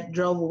dad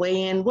drove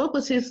away in. What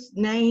was his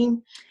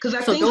name? Because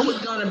I think he's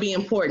going to be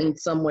important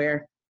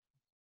somewhere.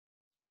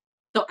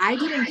 So I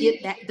didn't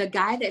get that. The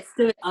guy that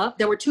stood up,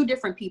 there were two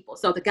different people.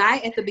 So the guy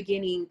at the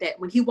beginning that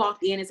when he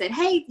walked in and said,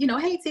 hey,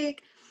 hey,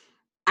 Tick,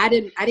 I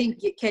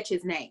didn't catch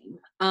his name.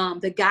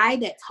 The guy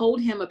that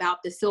told him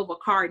about the silver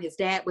car and his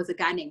dad was a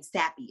guy named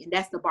Sappy, and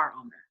that's the bar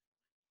owner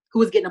who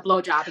was getting a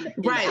blowjob in the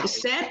right.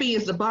 Sappy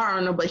is the bar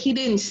owner, but he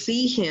didn't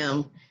see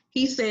him.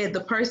 He said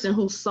the person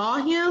who saw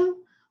him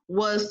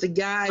was the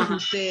guy who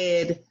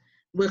said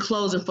we're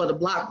closing for the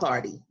block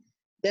party.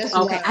 That's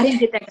okay. I didn't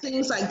get that. It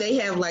seems like they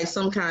have like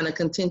some kind of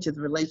contentious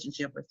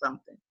relationship or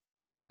something.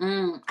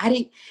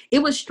 It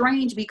was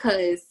strange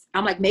because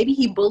I'm like, maybe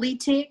he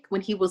bullied Tick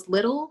when he was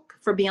little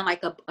for being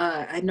like a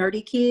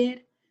nerdy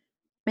kid.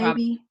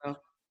 Maybe. So.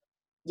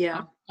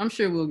 Yeah. I'm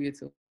sure we'll get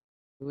to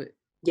it.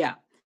 Yeah.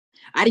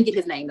 I didn't get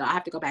his name though. I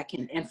have to go back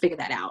and figure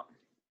that out.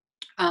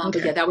 Okay.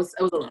 But yeah, it was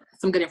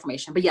some good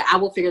information. But yeah, I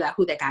will figure out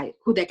who that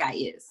guy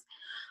is.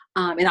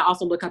 And I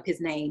also look up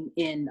his name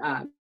in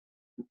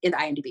the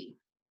IMDb.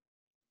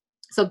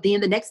 So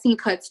then the next scene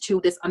cuts to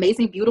this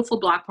amazing, beautiful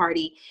block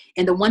party.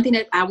 And the one thing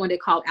that I wanted to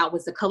call out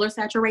was the color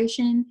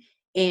saturation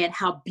and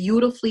how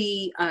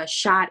beautifully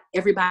shot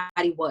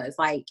everybody was.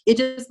 Like, it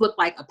just looked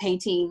like a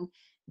painting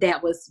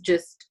that was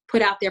just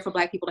put out there for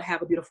Black people to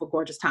have a beautiful,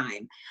 gorgeous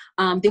time.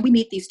 Then we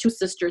meet these two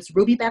sisters,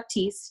 Ruby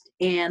Baptiste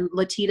and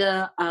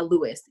Latita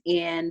Lewis,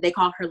 and they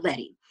call her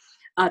Letty.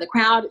 The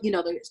crowd,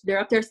 they're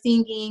up there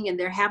singing and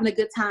they're having a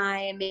good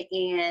time.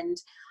 And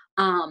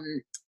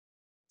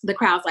the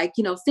crowd's like,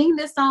 sing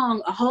this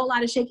song, a whole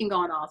lot of shaking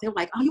going on. So they're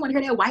like, oh, you want to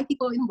hear that white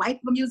people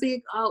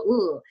music?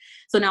 Oh, ugh.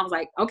 So now I was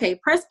like, okay,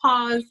 press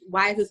pause.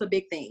 Why is this a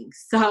big thing?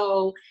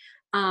 So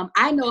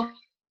I know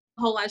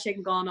a whole lot of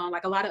shaking going on,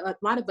 like a lot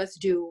of us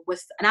do.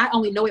 And I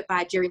only know it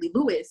by Jerry Lee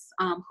Lewis,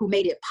 who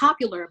made it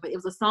popular, but it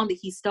was a song that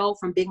he stole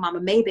from Big Mama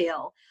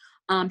Maybelle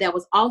that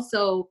was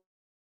also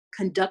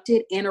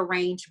conducted and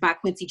arranged by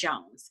Quincy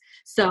Jones.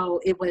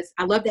 So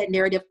I love that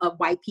narrative of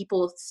white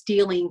people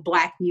stealing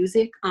Black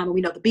music.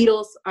 We know the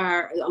Beatles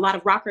a lot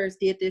of rockers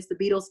did this. The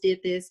Beatles did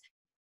this.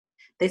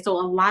 They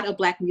stole a lot of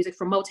Black music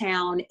from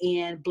Motown,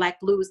 and Black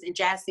blues and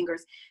jazz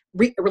singers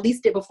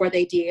released it before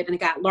they did, and it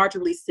got larger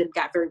releases and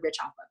got very rich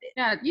off of it.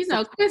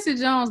 Yeah, Quincy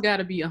Jones got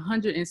to be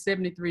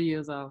 173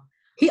 years old.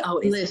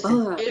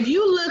 Listen, if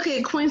you look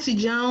at Quincy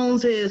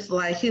Jones,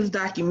 his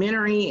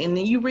documentary, and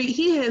then you read,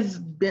 he has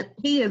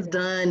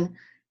done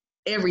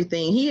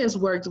everything. He has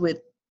worked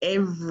with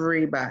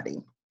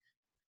everybody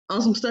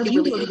on some stuff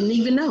you wouldn't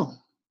even know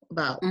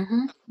about.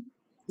 Mm-hmm.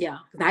 Yeah,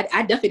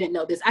 I definitely didn't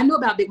know this. I knew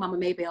about Big Mama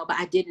Maybelle, but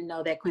I didn't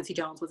know that Quincy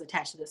Jones was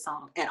attached to this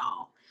song at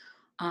all.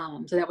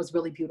 So that was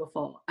really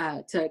beautiful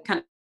to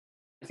kind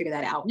figure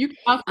that out. You can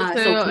also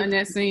tell so in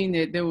that scene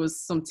that there was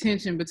some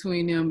tension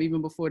between them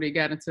even before they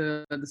got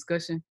into a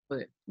discussion.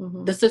 But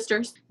the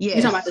sisters, yes.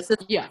 You talking about the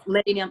sisters? Yeah,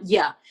 letting them,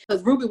 yeah.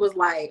 Because Ruby was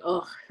like,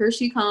 "Oh, here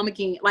she come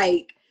again."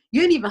 Like,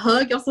 you didn't even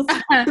hug your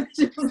sister.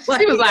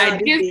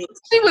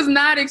 she was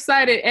not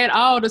excited at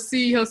all to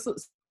see her,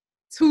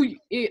 who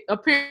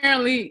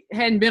apparently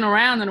hadn't been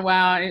around in a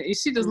while, and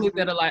she just looked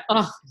at her like,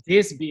 "Oh,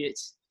 this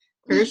bitch."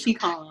 Here she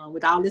come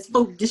with all this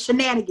food, this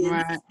shenanigans.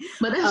 Right.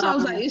 But that's why I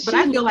was like, is but she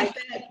I feel like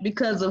that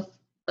because of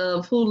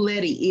who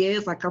Letty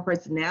is, like her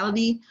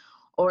personality,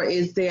 or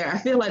is there? I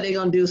feel like they're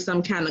gonna do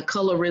some kind of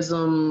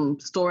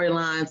colorism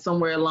storyline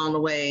somewhere along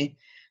the way,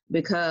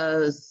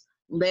 because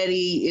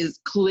Letty is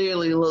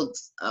clearly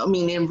looks. I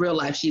mean, in real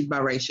life, she's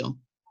biracial,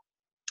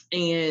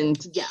 and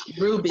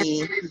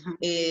Ruby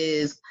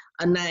is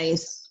a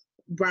nice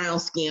brown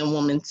skinned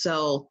woman.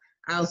 So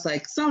I was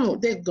like,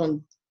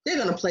 they're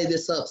gonna play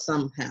this up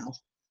somehow.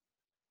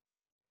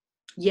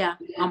 Yeah.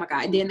 Oh my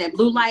God. And then that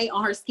blue light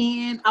on her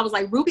skin. I was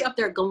like, Ruby up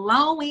there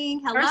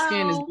glowing. Hello. Her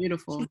skin is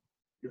beautiful.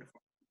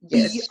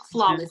 Yes.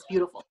 Flawless,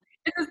 beautiful.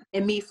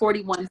 And me,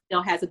 41,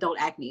 still has adult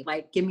acne.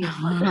 Like, give me a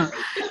break.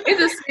 It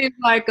just seems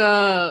like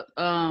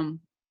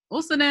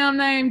what's the damn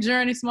name?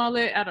 Journey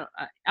Smollett.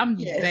 I'm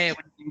bad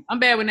with names. I'm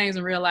bad with names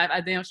in real life.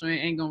 I damn sure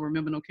ain't gonna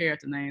remember no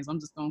character names. I'm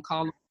just gonna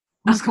call them.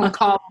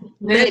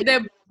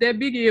 that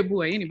big ear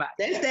boy. Anybody?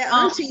 That's that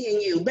auntie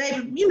in you,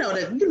 baby. You know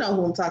that. You know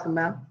who I'm talking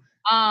about.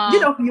 You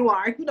know who you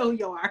are. You know who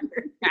you are.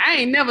 I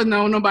ain't never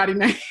known nobody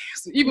names.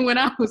 Even when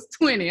I was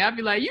 20, I'd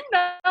be like,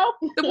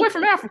 the boy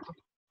from Africa.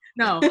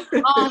 No.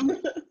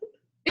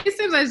 It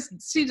seems like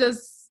she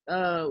just,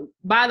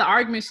 by the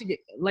argument she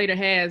later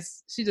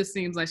has, she just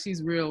seems like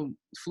she's real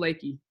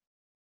flaky.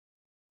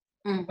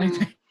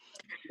 Mm-hmm.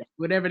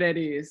 Whatever that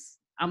is.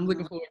 I'm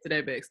looking forward to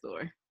that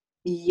backstory.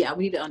 Yeah,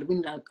 we need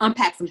to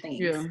unpack some things.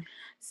 Yeah.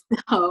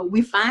 So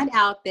we find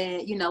out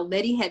that,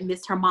 Letty had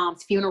missed her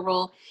mom's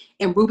funeral,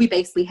 and Ruby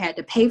basically had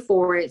to pay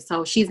for it.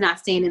 So she's not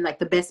staying in like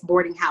the best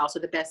boarding house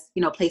or the best,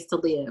 place to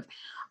live.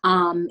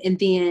 And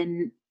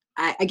then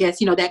I guess,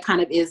 that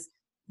kind of is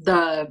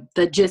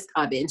the gist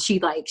of it. And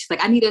she's like,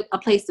 I need a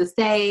place to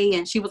stay.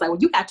 And she was like, well,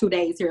 you got 2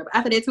 days here. But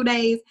after that 2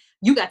 days,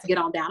 you got to get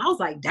on down. I was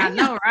like, damn. I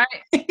know,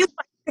 right?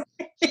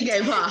 She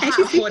gave her a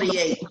hot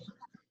 48.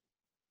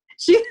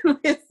 She was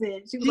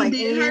like,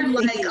 did her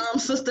like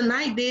Sister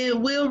Knight did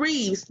Will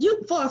Reeves.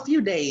 You for a few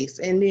days,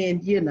 and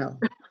then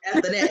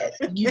after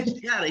that you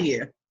get out of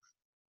here.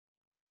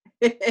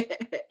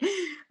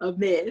 A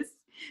mess.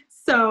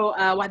 So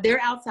while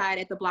they're outside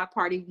at the block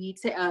party,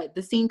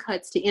 the scene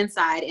cuts to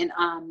inside and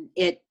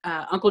at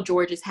Uncle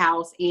George's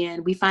house,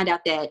 and we find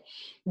out that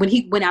when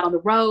he went out on the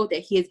road,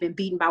 that he has been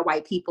beaten by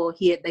white people.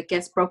 He had, I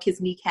guess, broke his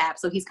kneecap,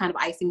 so he's kind of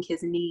icing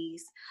his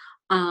knees.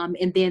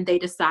 And then they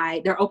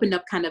decide they're opening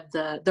up kind of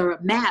the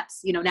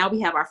maps. Now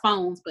we have our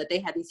phones, but they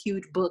have these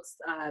huge books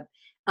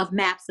of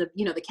maps of,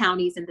 the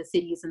counties and the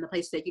cities and the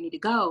places that you need to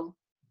go.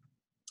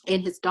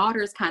 And his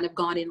daughter's kind of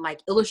gone and like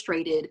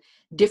illustrated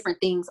different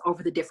things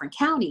over the different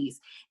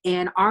counties.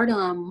 And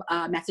Ardham,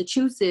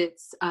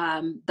 Massachusetts,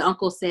 the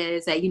uncle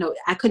says that,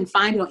 I couldn't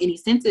find it on any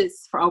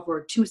census for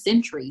over 2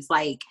 centuries.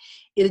 Like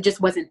it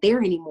just wasn't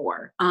there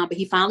anymore. But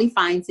he finally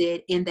finds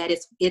it, in that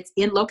it's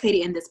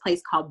located in this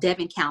place called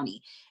Devon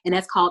County. And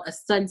that's called a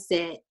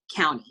Sunset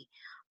County.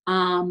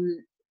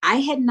 I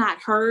had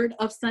not heard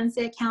of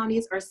Sunset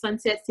counties or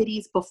Sunset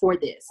cities before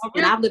this.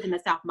 Okay. And I've lived in the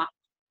South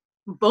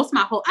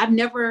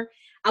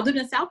I've lived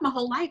in the South my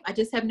whole life. I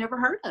just have never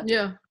heard of it.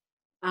 Yeah.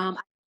 I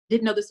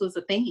didn't know this was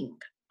a thing.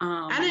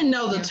 I didn't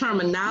know the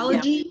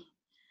terminology. Yeah.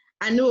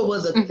 I knew it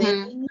was a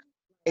thing.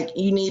 Like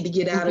you need to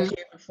get out of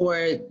here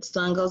before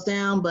sun goes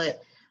down,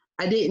 but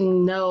I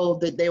didn't know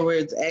that there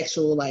was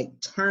actual like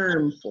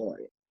term for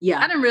it. Yeah.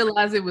 I didn't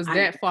realize it was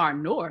that far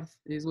north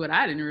is what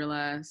I didn't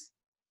realize.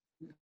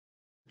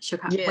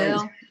 Chicago. Yeah.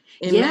 Well,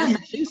 in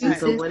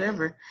Massachusetts or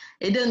whatever.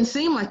 It doesn't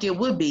seem like it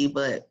would be,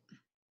 but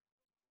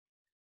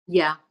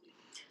yeah.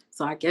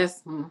 So I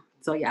guess, you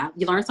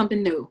learn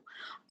something new.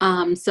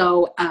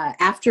 So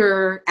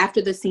after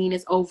the scene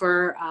is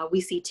over, we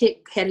see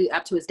Tick headed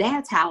up to his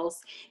dad's house,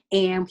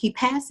 and he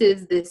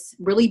passes this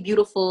really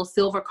beautiful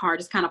silver car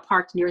just kind of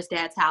parked near his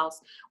dad's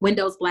house,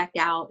 windows blacked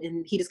out,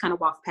 and he just kind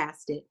of walks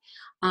past it.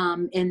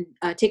 And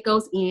Tick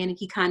goes in, and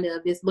he kind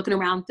of is looking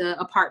around the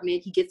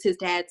apartment. He gets his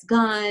dad's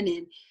gun,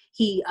 and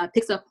he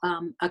picks up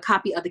a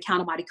copy of the Count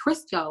of Monte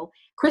Cristo,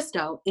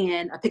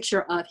 and a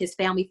picture of his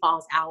family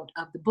falls out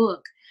of the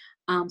book.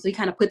 So he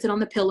kind of puts it on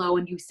the pillow,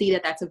 and you see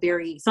that that's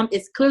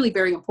it's clearly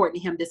very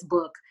important to him, this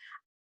book.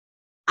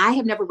 I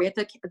have never read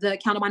the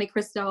Count of Monte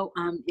Cristo.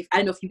 I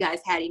don't know if you guys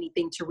had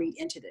anything to read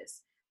into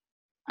this.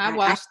 I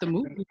watched the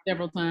movie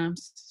several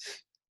times.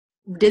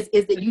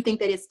 You think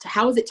that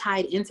how is it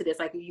tied into this?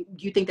 Like, do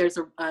you think there's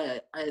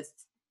a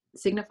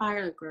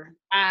signifier? Or?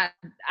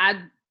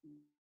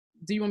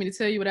 Do you want me to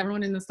tell you what I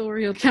wrote in the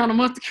story of Count of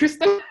Monte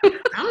Cristo?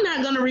 I'm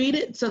not going to read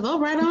it, so go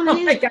right on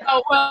ahead.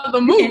 Oh, well,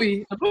 the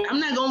movie. I'm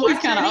not going to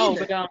watch it kind of old,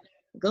 but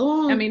go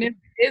on. I mean,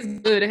 it's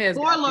good. It has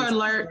spoiler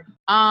alert.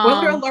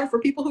 Spoiler alert for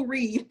people who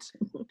read.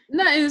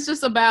 No, it's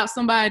just about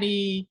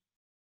somebody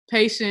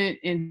patient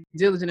and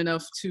diligent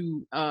enough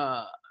to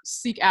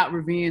seek out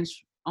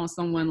revenge on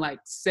someone like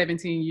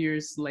 17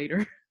 years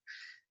later.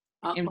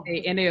 And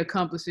they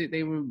accomplished it.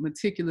 They were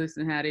meticulous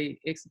in how they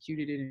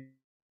executed it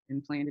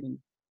and planned it.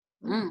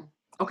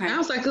 Okay.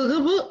 Sounds like a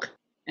good book.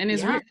 And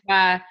it's written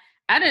by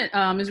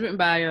it's written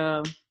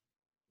by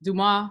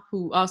Dumas,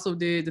 who also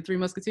did The Three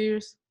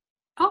Musketeers.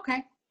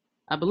 Okay.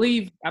 I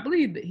believe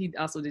that he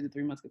also did The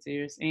Three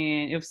Musketeers.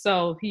 And if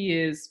so, he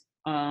is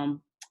a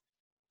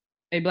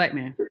Black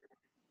man.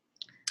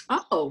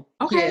 Oh,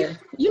 okay. Yeah.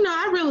 You know,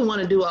 I really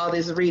want to do all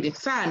this reading.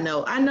 Side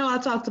note, I know I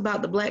talked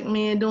about the Black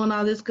man doing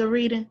all this good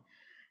reading.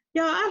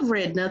 Y'all, I've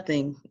read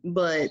nothing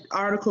but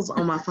articles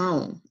on my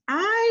phone.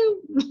 I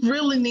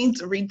really need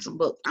to read some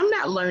books. I'm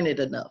not learned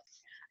enough.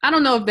 I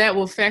don't know if that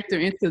will factor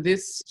into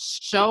this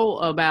show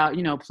about,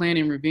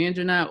 planning revenge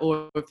or not,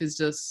 or if it's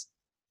just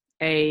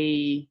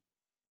a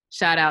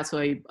shout out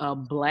to a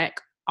Black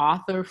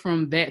author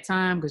from that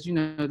time. Because,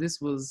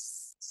 this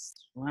was,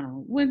 I don't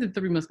know, when did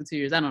Three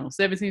Musketeers? I don't know,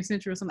 17th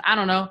century or something. I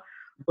don't know.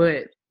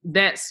 But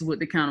that's what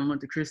The Count of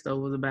Monte Cristo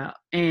was about.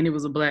 And it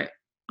was a Black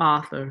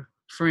author.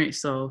 French,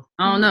 so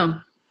I don't know.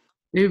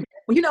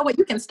 Well, you know what?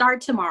 You can start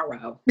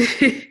tomorrow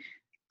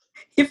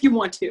if you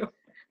want to.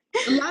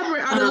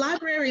 Are the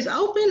libraries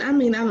open? I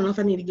mean, I don't know if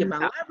I need to get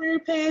my library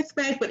pass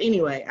back, but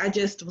anyway, I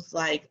just was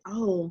like,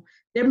 oh,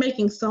 they're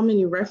making so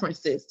many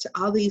references to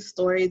all these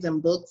stories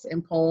and books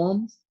and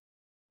poems.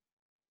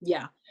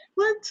 Yeah.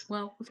 What?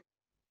 Well,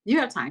 you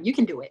have time. You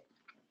can do it.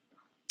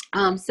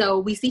 So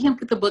we see him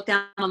put the book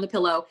down on the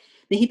pillow.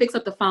 Then he picks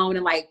up the phone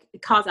and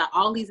calls out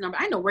all these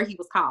numbers. I know where he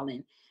was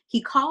calling. He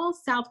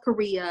calls South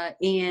Korea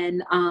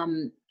and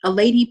a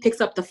lady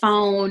picks up the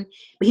phone,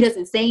 but he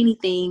doesn't say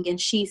anything. And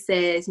she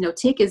says,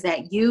 Tick, is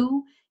that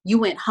you? You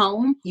went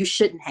home. You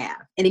shouldn't have.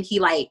 And then he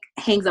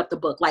hangs up the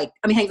book.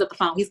 Hangs up the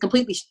phone. He's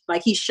completely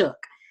he's shook.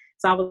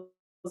 So I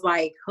was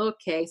like,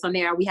 okay. So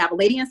now we have a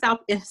lady in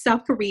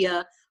South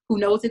Korea who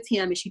knows it's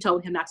him, and she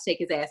told him not to take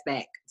his ass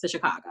back to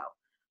Chicago.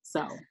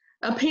 So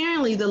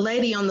apparently the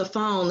lady on the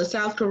phone, the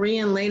South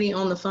Korean lady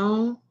on the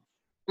phone,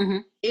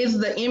 is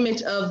the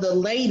image of the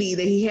lady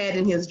that he had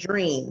in his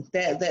dream.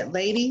 That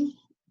lady,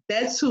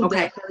 that's who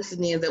that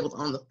person is that was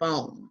on the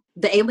phone.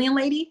 The alien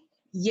lady?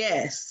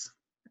 Yes.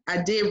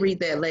 I did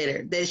read that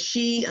later. That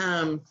she,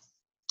 I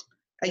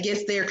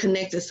guess they're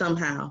connected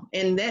somehow.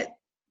 And that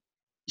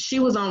she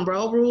was on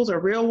Road Rules or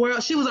Real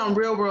World. She was on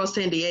Real World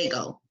San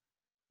Diego.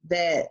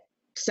 That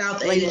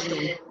South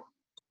Asian,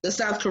 the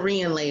South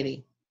Korean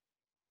lady.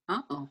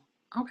 Oh,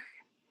 okay.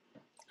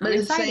 But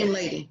it's the same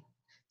lady.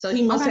 So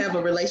he must have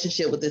a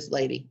relationship with this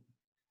lady.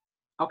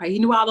 Okay, he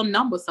knew all them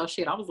numbers, so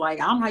shit. I was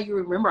like, I don't know how you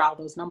remember all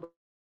those numbers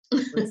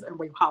and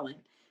where you're calling.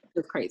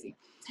 It's crazy.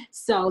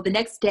 So the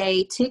next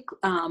day, Tick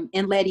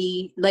and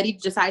Letty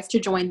decides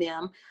to join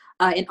them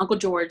and Uncle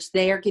George.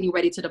 They are getting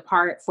ready to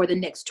depart for the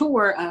next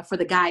tour for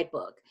the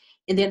guidebook.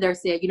 And then they're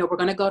saying, we're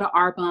going to go to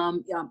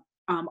Artem,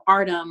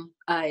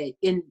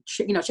 and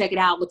check it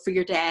out, look for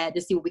your dad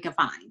to see what we can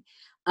find.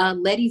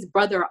 Letty's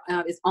brother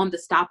is on the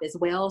stop as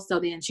well. So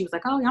then she was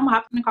like, oh, I'm gonna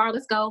hop in the car.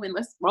 Let's go and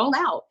let's roll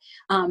out.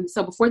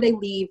 So before they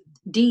leave,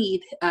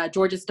 Dee,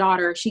 George's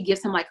daughter, she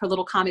gives him her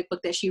little comic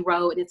book that she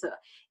wrote. And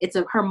it's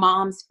her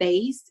mom's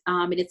face.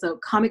 And it's a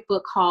comic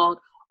book called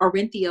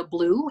Orinthia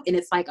Blue. And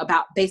it's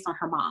based on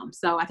her mom.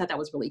 So I thought that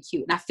was really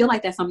cute. And I feel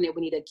like that's something that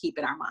we need to keep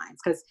in our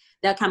minds because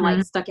that kind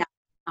of stuck out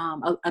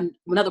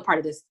another part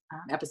of this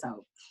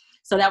episode.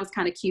 So that was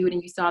kind of cute.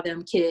 And you saw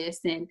them kiss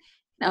and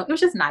it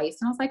was just nice.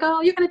 And I was like,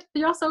 oh,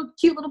 you're also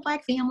cute little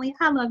Black family.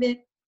 I love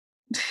it.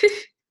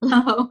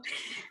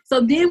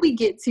 So then we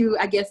get to,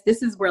 I guess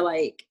this is where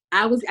I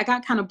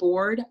got kind of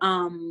bored,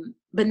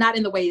 but not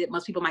in the way that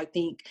most people might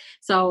think.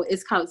 So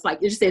it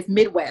just says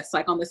Midwest,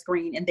 on the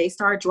screen, and they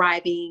start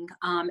driving.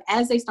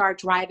 As they start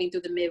driving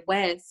through the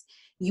Midwest,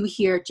 you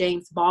hear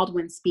James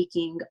Baldwin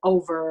speaking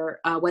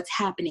over what's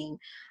happening.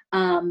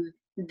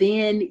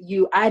 Then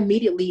I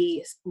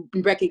immediately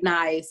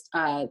recognized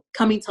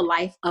coming to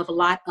life of a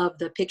lot of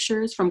the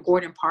pictures from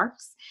Gordon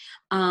Parks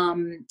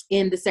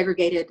in the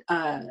segregated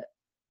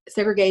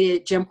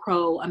Jim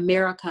Crow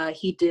America.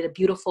 He did a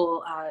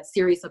beautiful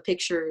series of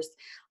pictures,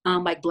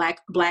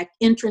 black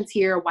entrance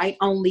here, white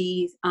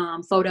only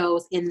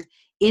photos in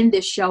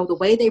this show. The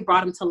way they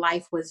brought him to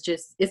life was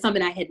it's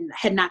something I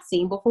had not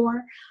seen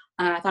before.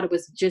 I thought it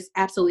was just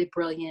absolutely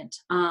brilliant.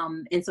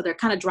 And so they're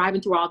kind of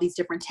driving through all these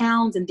different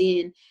towns. And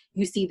then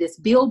you see this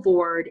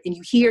billboard and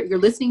you're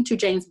listening to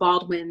James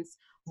Baldwin's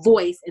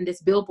voice. And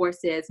this billboard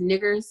says,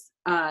 niggers,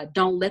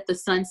 don't let the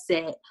sun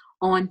set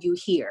on you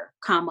here,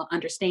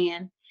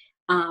 understand?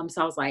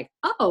 So I was like,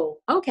 oh,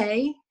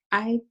 okay.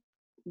 I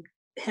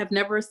have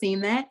never seen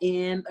that.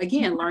 And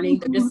again, learning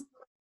that just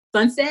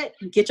sunset,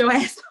 get your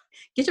ass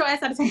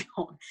out of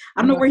town.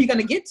 I don't know where you're going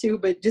to get to,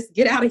 but just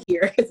get out of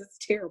here because it's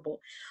terrible.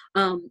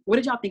 What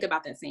did y'all think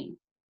about that scene?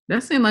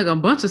 That seemed like a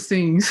bunch of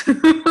scenes.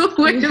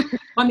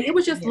 It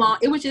was just long.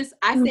 It was just,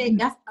 I said,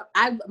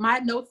 my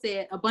note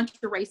said a bunch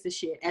of racist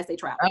shit as they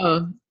travel.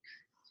 Oh,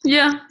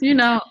 yeah.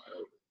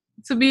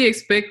 to be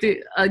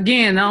expected.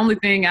 Again, the only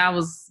thing I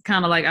was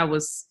kind of like, I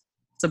was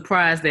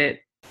surprised that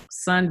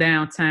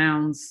sundown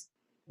towns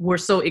were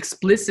so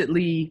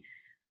explicitly,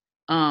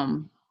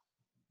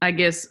 I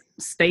guess,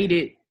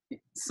 stated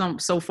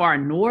so far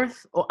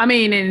north. I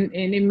mean, and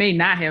it may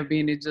not have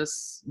been, it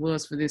just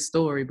was for this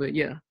story, but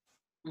yeah.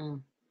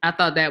 I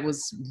thought that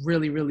was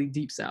really, really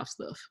deep South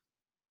stuff.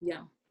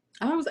 Yeah.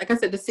 I was, like I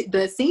said,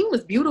 the scene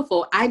was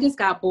beautiful. I just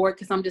got bored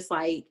because I'm just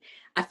like,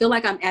 I feel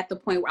like I'm at the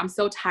point where I'm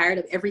so tired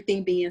of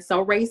everything being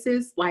so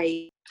racist.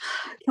 Like,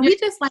 can we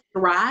just like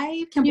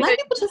drive? Can Black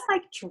people just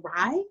like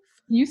drive?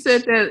 You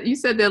said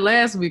that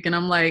last week, and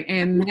I'm like,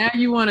 and now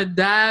you want to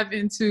dive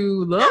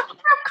into Lovecraft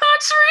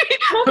Country?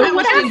 I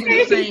was thinking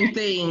the same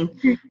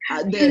thing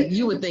that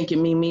you were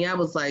thinking, Mimi. I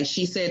was like,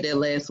 she said that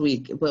last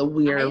week, but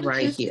we are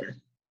right here.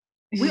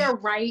 We are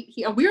right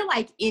here. We're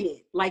like in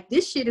it. Like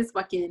this shit is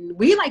fucking,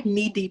 we like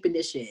knee deep in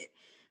this shit.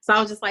 So I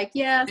was just like,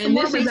 yeah. And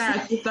this is our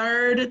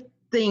third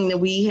thing that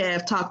we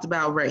have talked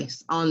about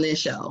race on this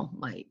show.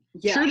 Like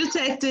True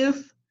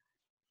Detective,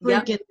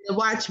 freaking The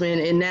Watchmen,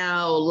 and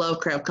now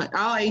Lovecraft Country.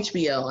 All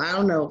HBO. I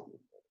don't know.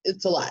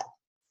 It's a lot.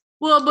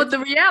 Well, but the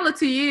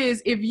reality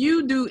is, if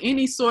you do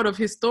any sort of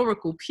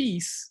historical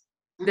piece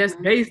that's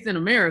based in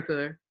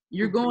America,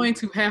 you're going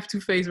to have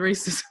to face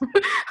racism.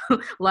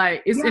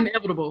 Like it's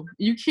inevitable.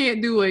 You can't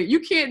do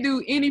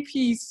any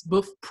piece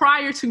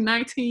prior to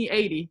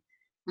 1980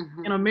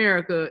 in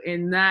America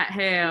and not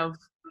have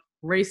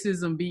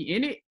racism be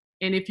in it.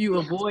 And if you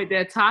avoid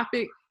that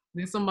topic,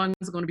 then someone's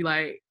going to be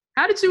like,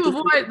 how did you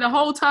avoid the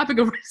whole topic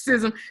of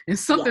racism in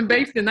something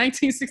based in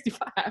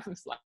 1965?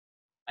 It's like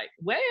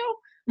well,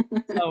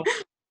 so.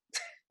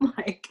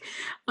 Like,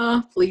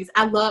 please.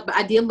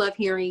 I did love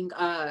hearing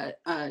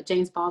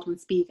James Baldwin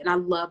speak, and I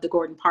love the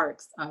Gordon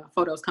Parks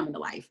photos coming to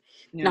life.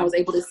 Yeah. And I was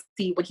able to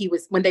see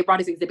when they brought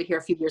his exhibit here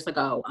a few years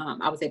ago.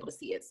 I was able to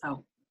see it,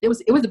 so it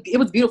was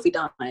beautifully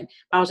done.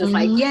 I was just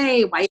like,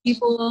 yay, white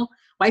people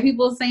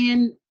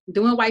saying,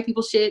 doing white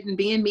people shit and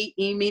being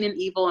mean and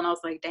evil, and I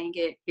was like, dang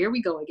it, here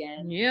we go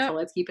again. Yeah, so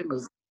let's keep it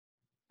moving.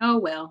 Oh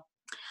well.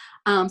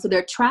 So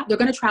they're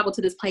going to travel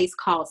to this place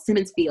called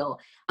Simmonsville.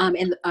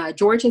 And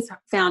George has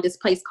found this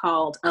place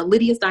called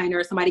Lydia's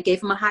Diner. Somebody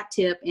gave him a hot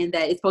tip, and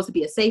that it's supposed to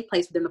be a safe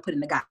place for them to put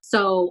in the guy.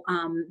 So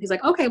he's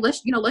like, okay,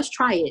 let's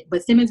try it.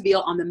 But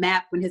Simmonsville on the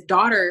map, when his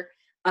daughter,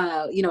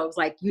 it was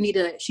like,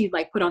 she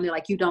like put on there,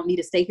 like, you don't need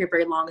to stay here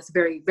very long. It's a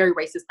very, very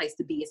racist place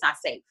to be. It's not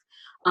safe.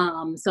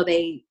 So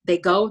they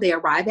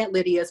arrive at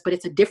Lydia's, but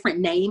it's a different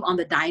name on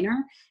the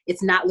diner.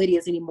 It's not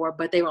Lydia's anymore,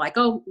 but they were like,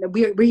 oh,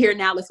 we're here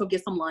now. Let's go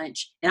get some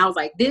lunch. And I was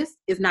like, this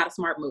is not a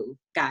smart move,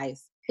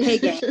 guys. Hey,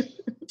 gang,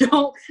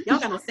 y'all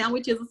got no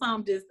sandwiches or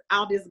something? This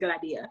is a good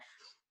idea.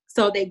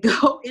 So they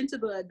go into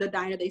the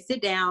diner. They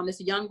sit down. There's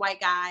a young white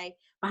guy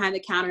behind the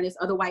counter and this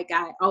other white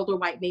guy, older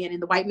white man.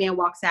 And the white man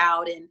walks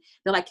out and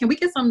they're like, can we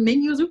get some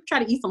menus? We can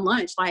try to eat some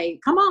lunch.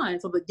 Like, come on.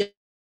 So the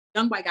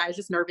young white guy is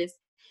just nervous.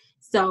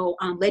 So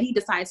Letty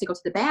decides to go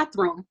to the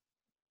bathroom,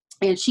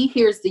 and she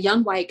hears the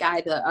young white guy,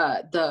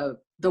 the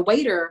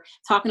waiter,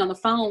 talking on the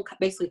phone,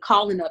 basically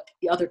calling up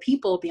the other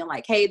people, being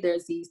like, hey,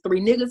 there's these 3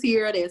 niggas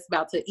here that's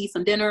about to eat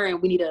some dinner,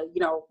 and we need to,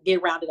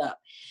 get rounded up.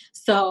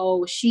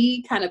 So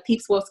she kind of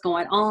peeps what's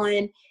going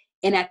on,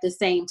 and at the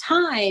same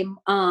time,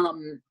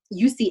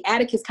 you see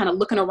Atticus kind of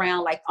looking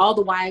around, like all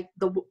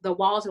the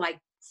walls are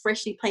like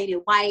freshly painted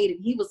white, and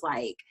he was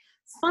like,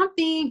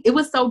 something. It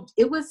was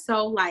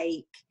so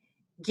like,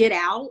 Get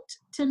Out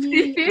to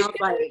me. And I was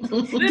like,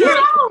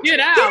 get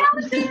out.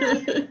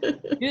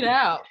 Get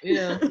out.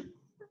 Yeah.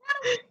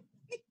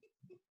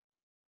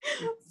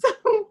 So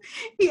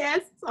he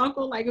asked his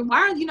uncle, like,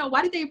 why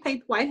did they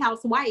paint the White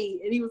House white?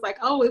 And he was like,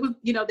 oh, it was,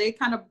 they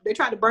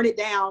tried to burn it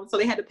down. So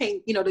they had to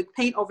paint, to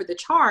paint over the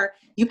char,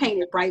 you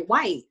paint it bright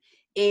white.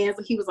 And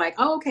so he was like,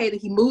 oh, okay. Then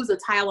he moves a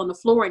tile on the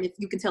floor and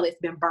you can tell it's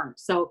been burnt.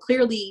 So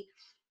clearly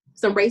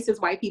some racist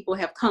white people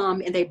have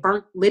come and they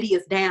burnt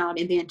Lydia's down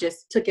and then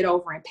just took it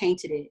over and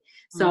painted it.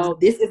 So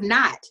this is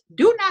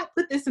do not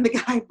put this in the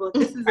guidebook.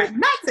 This is a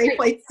not safe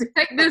place.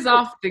 Take this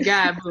off the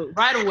guidebook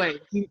right away.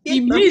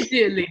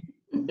 Immediately.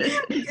 And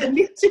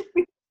then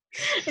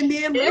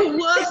it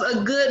was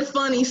a good,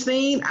 funny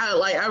scene.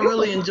 I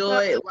really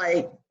enjoyed.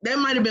 Like, that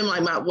might have been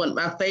like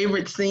my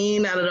favorite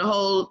scene out of the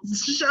whole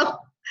show.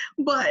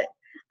 But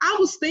I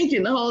was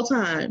thinking the whole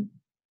time,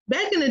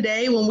 back in the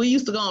day when we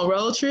used to go on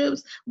road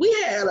trips, we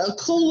had a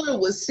cooler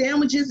with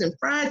sandwiches and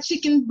fried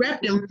chicken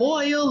wrapped in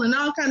foil and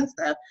all kind of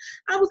stuff.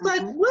 I was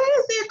like, where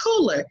is their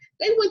cooler?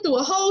 They went through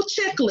a whole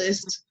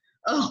checklist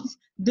of,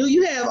 do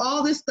you have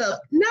all this stuff?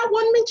 Not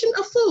one mention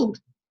of food.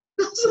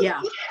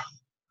 Yeah.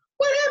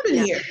 What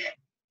happened here?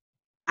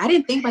 I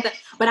didn't think about that,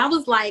 but I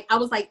was like,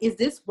 is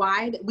this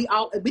why we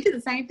did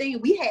the same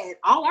thing? We had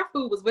all our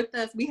food was with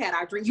us. We had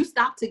our drink. You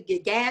stopped to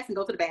get gas and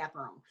go to the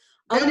bathroom.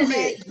 Other than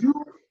that,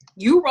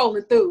 you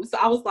rolling through. So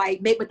I was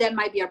like, but that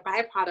might be a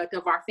byproduct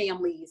of our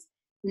families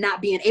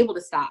not being able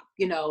to stop,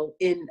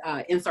 in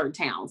certain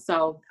towns.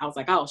 So I was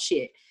like, oh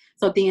shit.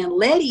 So then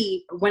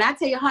Letty, when I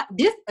tell you how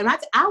this, and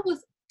I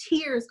was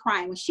tears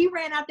crying. When she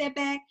ran out that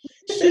back,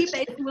 she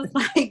basically was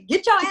like,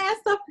 get your ass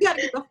up. You got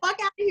to get the fuck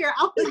out of here.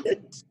 I was like,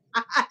 get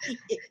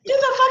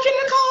the fuck in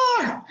the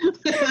car.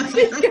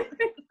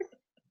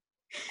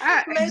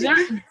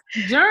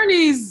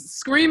 Journey's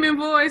screaming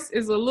voice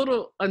is a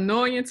little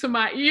annoying to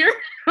my ear.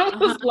 I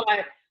was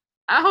like,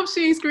 I hope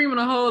she ain't screaming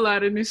a whole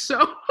lot in this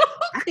show.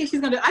 I think this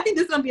is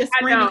gonna be a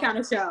screaming kind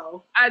of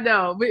show. I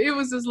know, but it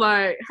was just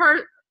like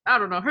her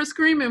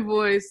screaming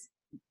voice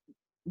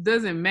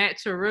doesn't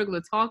match her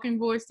regular talking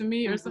voice to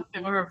me or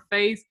something, or her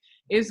face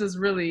is just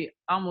really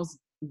almost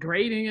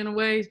grating in a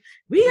way.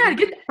 We gotta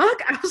get the fuck.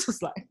 I was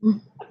just like,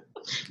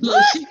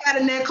 look, she got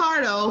in that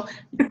car though.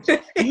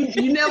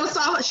 You never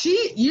saw her.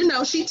 She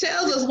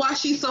tells us why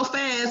she's so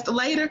fast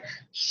later.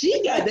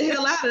 She got the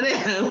hell out of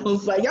there. I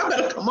was like, y'all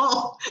better come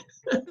on.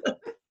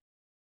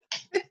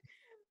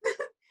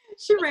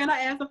 She ran her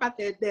ass up out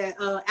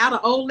out of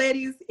old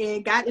ladies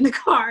and got in the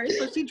car.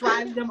 So she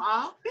drives them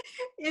off.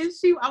 And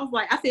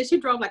I said she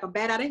drove like a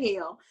bat out of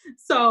hell.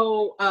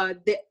 So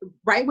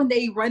right when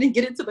they run and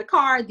get into the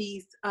car,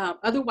 these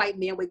other white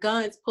men with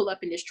guns pull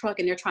up in this truck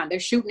and they're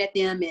shooting at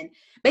them and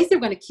basically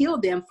going to kill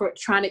them for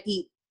trying to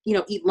eat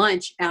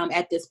lunch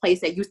at this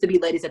place that used to be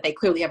Letty's that they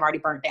clearly have already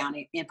burnt down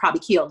and probably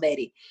killed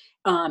Letty.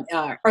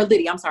 Or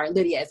Lydia, I'm sorry,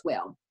 Lydia as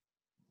well.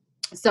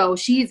 So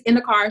she's in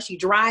the car, she's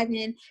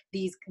driving,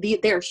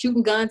 they're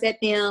shooting guns at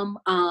them.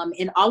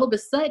 And all of a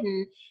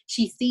sudden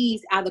she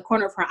sees out of the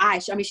corner of her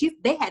eye,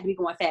 they had to be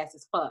going fast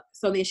as fuck.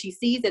 So then she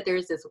sees that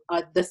there's this,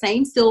 the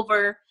same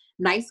silver,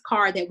 nice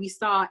car that we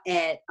saw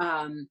at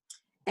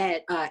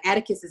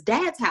Atticus's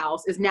dad's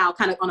house is now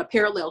kind of on a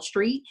parallel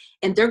street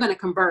and they're going to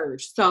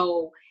converge.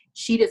 So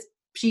she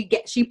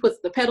puts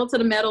the pedal to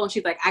the metal and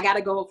she's like, I got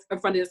to go in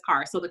front of this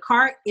car. So the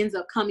car ends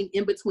up coming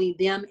in between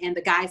them and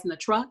the guys in the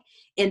truck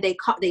and they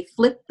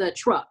flip the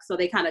truck. So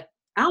they kind of,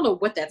 I don't know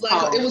what that's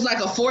called. It was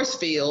like a force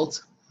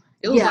field.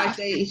 It was like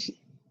they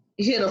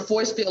hit a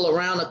force field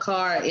around the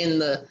car and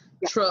the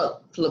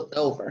truck flipped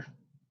over.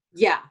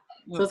 Yeah.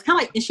 So it's kind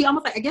of like, and she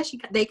almost like, I guess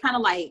they kind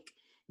of like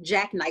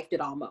jackknifed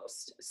it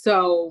almost.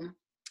 So,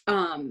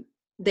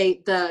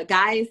 the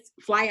guys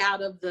fly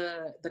out of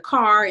the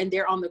car and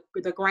they're on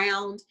the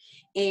ground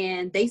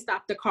and they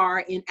stop the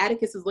car and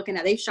Atticus is looking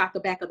they shot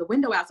the back of the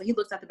window out. So he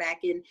looks at the back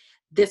and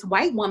this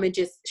white woman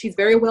she's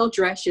very well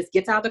dressed, just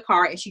gets out of the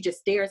car and she just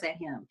stares at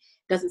him.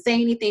 Doesn't say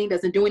anything,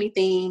 doesn't do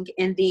anything.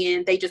 And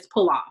then they just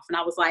pull off. And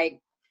I was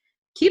like,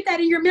 keep that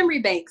in your memory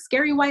bank.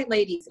 Scary white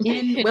ladies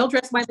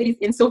well-dressed white ladies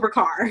in silver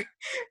car.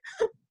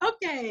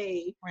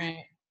 Okay.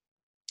 Right.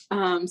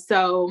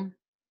 So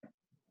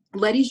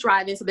Letty's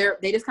driving, so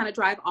they just kind of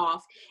drive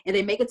off and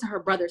they make it to her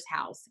brother's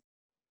house.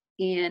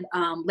 And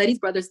Letty's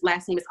brother's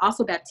last name is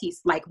also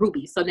Baptiste, like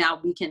Ruby. So now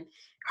we can,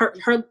 her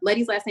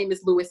Letty's last name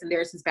is Lewis and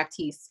theirs is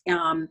Baptiste.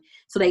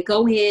 So they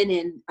go in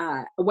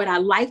and what I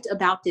liked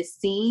about this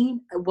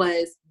scene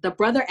was the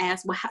brother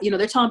asked, well,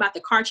 they're talking about the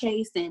car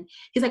chase and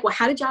he's like, well,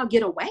 how did y'all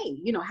get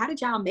away? How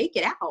did y'all make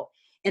it out?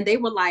 And they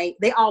were like,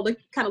 they all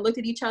looked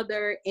at each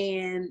other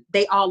and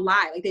they all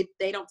lied. Like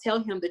they don't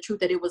tell him the truth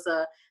that it was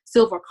a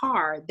silver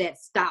car that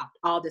stopped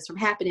all this from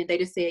happening. They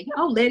just said,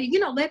 Letty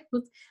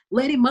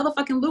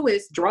motherfucking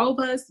Lewis drove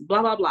us,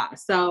 blah, blah, blah.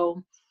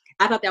 So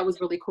I thought that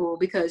was really cool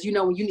because,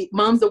 when you need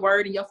mom's the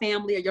word in your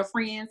family or your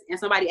friends and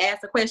somebody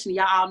asks a question,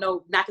 y'all all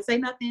know not to say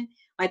nothing.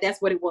 Like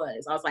that's what it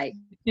was. I was like,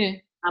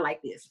 I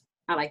like this.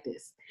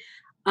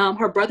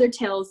 Her brother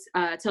tells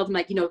him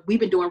like, we've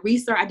been doing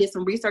research. I did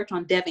some research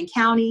on Devon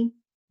County.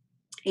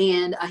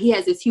 And he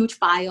has this huge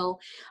file.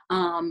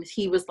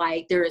 He was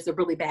like, there is a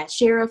really bad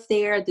sheriff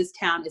there. This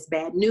town is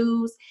bad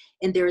news.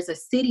 And there is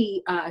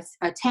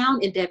a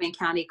town in Devon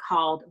County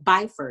called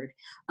Byford.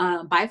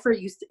 Byford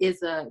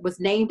was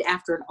named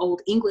after an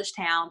old English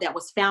town that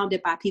was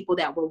founded by people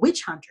that were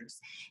witch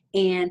hunters.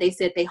 And they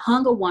said they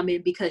hung a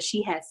woman because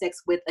she had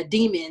sex with a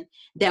demon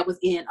that was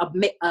in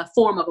a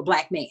form of a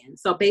black man.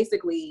 So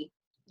basically,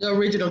 the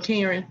original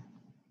Karen.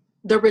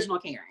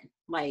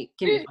 Like,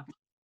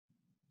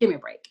 give me a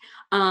break.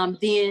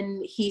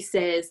 Then he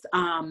says,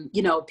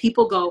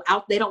 people go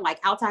out, they don't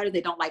like outsiders,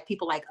 they don't like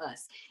people like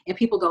us. And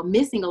people go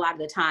missing a lot of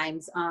the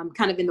times,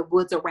 kind of in the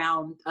woods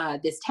around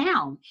this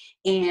town.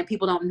 And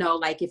people don't know,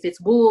 like, if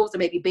it's wolves or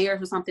maybe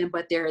bears or something,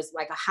 but there's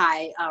like a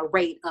high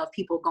rate of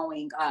people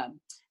going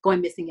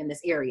missing in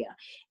this area.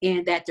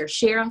 And that their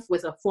sheriff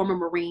was a former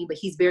Marine, but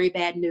he's very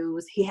bad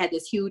news. He had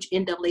this huge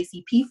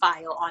NAACP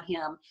file on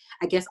him.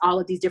 I guess all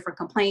of these different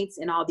complaints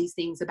and all these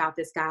things about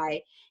this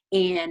guy.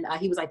 And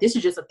he was like, this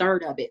is just a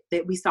third of it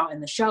that we saw in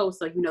the show.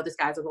 So, this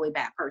guy's a really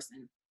bad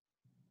person,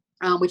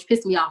 which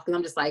pissed me off because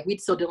I'm just like, we're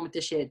still dealing with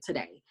this shit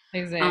today.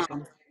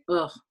 Exactly.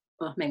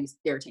 Made me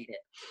irritated.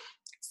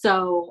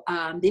 So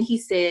then he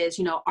says,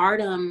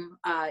 Artem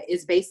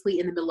is basically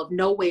in the middle of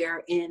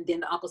nowhere. And then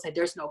the uncle said,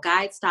 there's no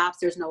guide stops.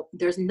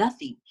 There's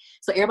nothing.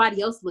 So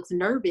everybody else looks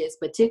nervous,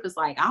 but Tick was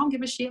like, I don't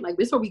give a shit. Like,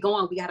 this is where we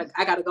going.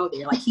 I gotta go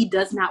there. Like, he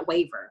does not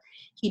waver.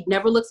 He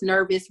never looks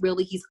nervous,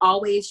 really. He's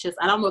always just,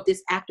 I don't know if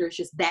this actor is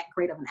just that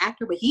great of an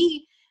actor, but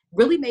he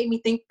really made me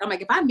think, I'm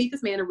like, if I meet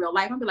this man in real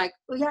life, I'll be like,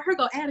 oh yeah, here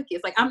go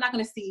Atticus. Like, I'm not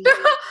going to see,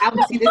 I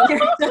would see this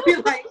character be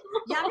like,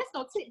 yeah, let's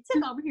go Tick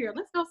over here.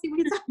 Let's go see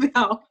what he's talking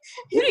about.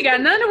 You ain't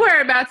got nothing to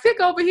worry about.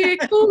 Tick over here,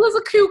 cool as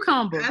a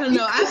cucumber. I don't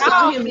know. I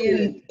saw him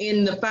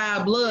in the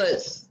Five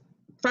Bloods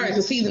first,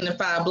 because he's in the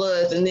Five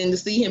Bloods, and then to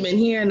see him in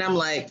here, and I'm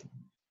like,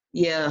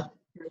 yeah,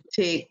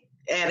 Tick,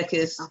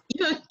 Atticus,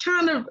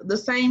 kind of the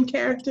same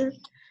character.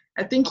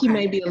 I think he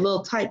may be a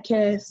little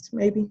typecast,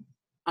 maybe.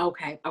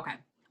 Okay.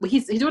 Well,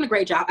 he's doing a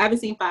great job. I haven't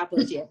seen Five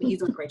Bloods yet, but he's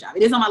doing a great job.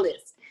 It is on my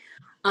list.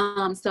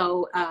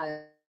 So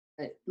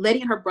Letty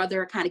and her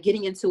brother are kind of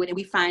getting into it, and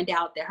we find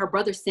out that her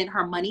brother sent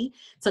her money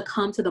to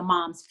come to the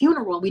mom's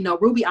funeral. We know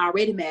Ruby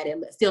already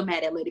still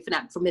mad at Letty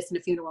for missing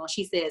the funeral. And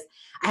she says,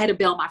 I had to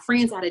bail my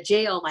friends out of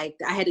jail. Like,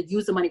 I had to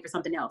use the money for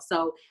something else.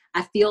 So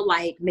I feel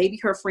like maybe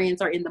her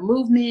friends are in the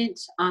movement.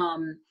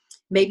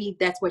 Maybe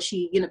that's what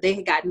they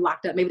had gotten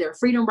locked up. Maybe they were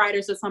freedom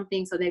riders or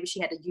something. So maybe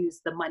she had to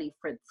use the money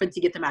to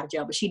get them out of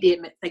jail. But she did,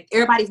 like,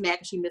 everybody's mad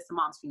because she missed the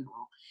mom's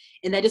funeral.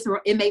 And that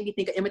it made me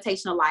think of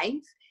Imitation of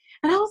Life.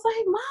 And I was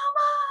like, Mama.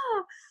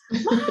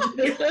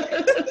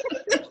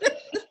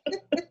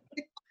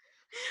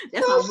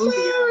 That's my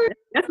movie.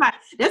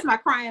 That's my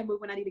crying movie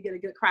when I need to get a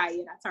good cry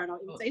in. I turn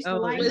on Imitation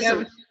of Life.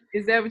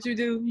 Is that what you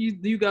do?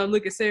 You go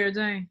look at Sarah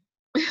Jane?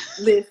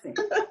 Listen,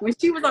 when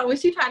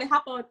she tried to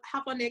hop on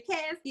that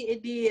casket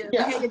and did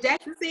Mahalia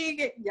Jackson sing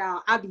it,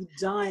 y'all, I'd be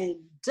done.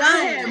 I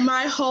had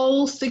my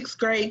whole 6th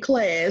grade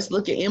class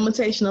look at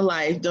Imitation of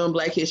Life during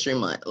Black History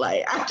Month.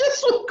 Like, I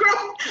just was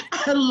growing.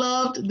 I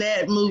loved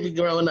that movie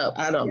growing up.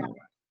 I don't know.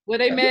 Were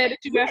they mad at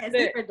you after that?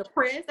 They were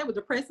depressed. They were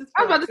depressed as fuck.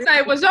 I was about to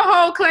say, was your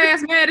whole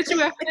class mad at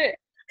you after that?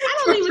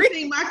 I don't even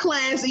think my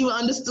class even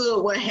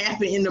understood what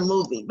happened in the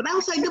movie. But I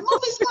was like, the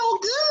movie's so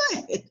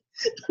good.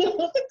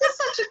 That's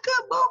such a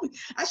good movie.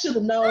 I should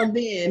have known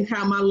then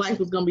how my life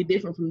was going to be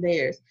different from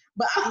theirs.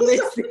 But I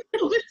was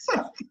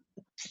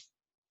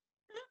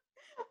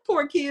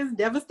poor kids,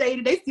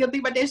 devastated. They still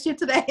think about that shit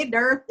today.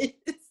 Nervous.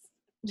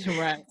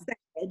 Right.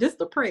 Just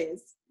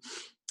depressed.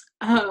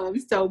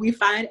 So we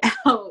find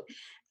out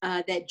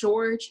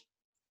that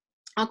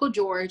Uncle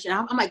George, and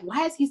I'm like,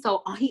 why is he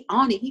so he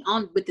on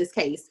with this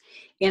case?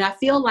 And I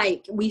feel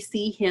like we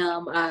see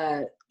him,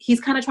 he's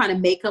kind of trying to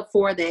make up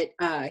for that.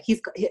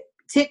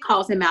 Tick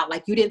calls him out,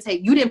 like, you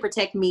didn't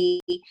protect me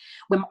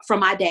from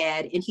my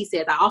dad. And he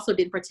says, I also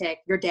didn't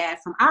protect your dad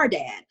from our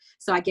dad.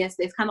 So I guess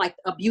it's kind of like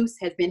abuse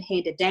has been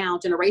handed down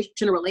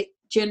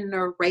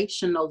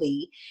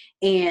generationally.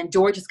 And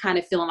George is kind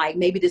of feeling like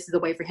maybe this is a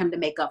way for him to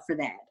make up for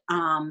that.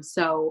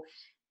 So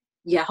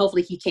yeah,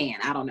 hopefully he can.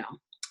 I don't know.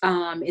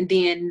 And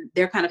then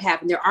they're kind of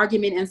having their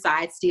argument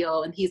inside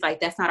still. And he's like,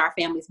 that's not our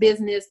family's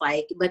business.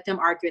 Like, let them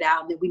argue it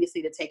out. And then we just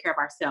need to take care of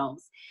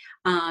ourselves.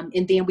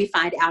 And then we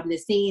find out in the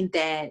scene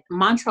that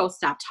Montrose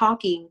stopped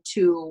talking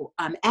to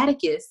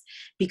Atticus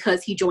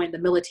because he joined the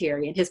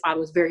military, and his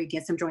father was very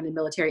against him joining the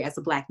military as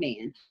a Black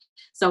man.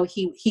 So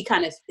he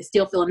kind of is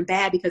still feeling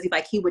bad because he's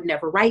like, he would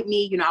never write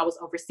me. I was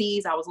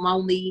overseas. I was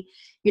lonely.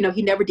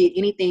 He never did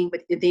anything.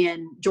 But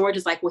then George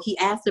is like, well, he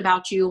asked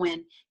about you,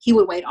 and he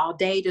would wait all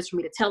day just for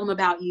me to tell him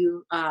about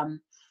you.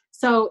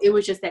 So it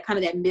was just that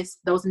kind of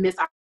those missed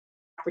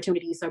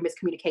opportunities or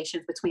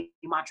miscommunications between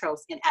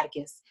Montrose and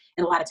Atticus,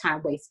 and a lot of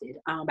time wasted.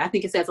 But I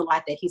think it says a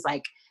lot that he's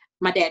like,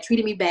 my dad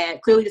treated me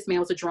bad. Clearly this man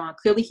was a drunk.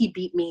 Clearly he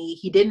beat me.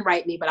 He didn't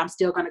write me, but I'm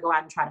still going to go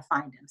out and try to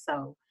find him.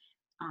 So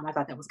I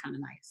thought that was kind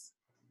of nice.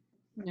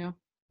 Yeah.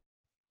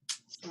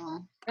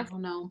 So, I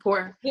don't know.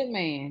 Good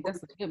man.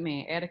 That's a good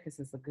man. Atticus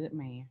is a good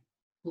man.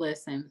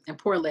 Listen, and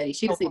poor Letty,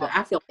 she just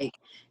I feel like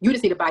you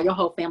just need to buy your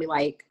whole family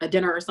like a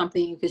dinner or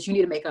something, because you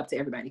need to make up to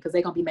everybody, because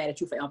they're gonna be mad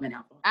at you for Elvin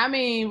Apple. I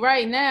mean,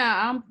 right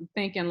now I'm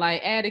thinking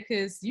like,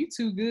 Atticus, you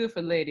too good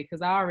for Letty,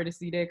 because I already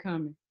see that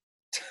coming.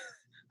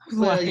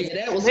 Well, yeah,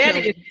 that was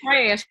Letty is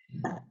trash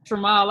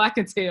from all I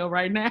can tell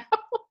right now.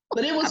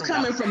 But it was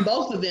coming from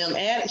both of them.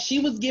 She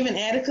was giving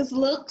Atticus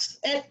looks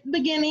at the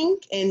beginning,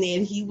 and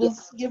then he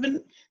was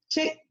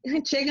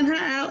checking her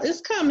out.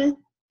 It's coming.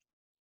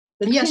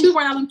 Yeah, she was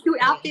wearing all them cute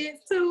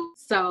outfits too.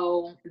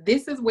 So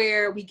this is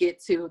where we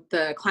get to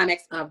the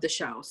climax of the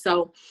show.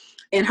 So,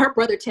 and her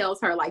brother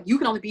tells her, like, you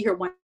can only be here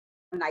one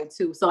night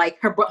too. So like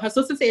her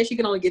sister said she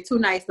can only get 2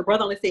 nights. The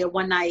brother only said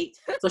 1 night.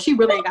 So she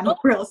really ain't got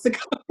nowhere else to go.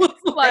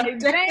 Like,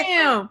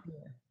 damn.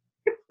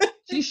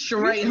 She's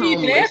straight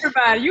home.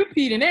 You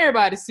feeding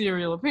everybody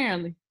cereal,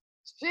 apparently.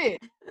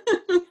 Shit.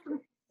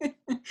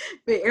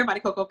 Everybody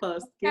Cocoa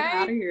Puffs. Get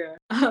out of here.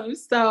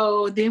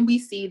 So then we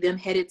see them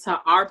headed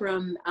to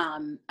Arbram,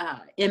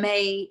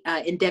 MA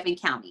in Devon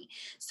County.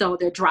 So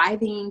they're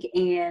driving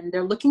and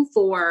they're looking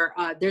for,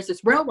 there's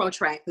this railroad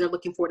track they're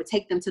looking for to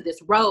take them to this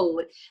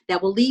road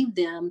that will lead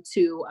them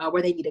to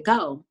where they need to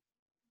go.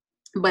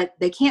 But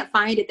they can't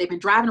find it. They've been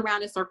driving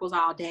around in circles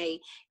all day,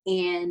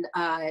 and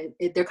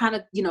they're kind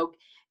of,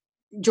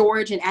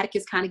 George and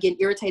Atticus kind of getting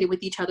irritated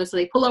with each other. So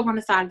they pull over on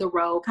the side of the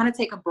road, kind of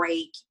take a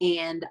break.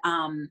 And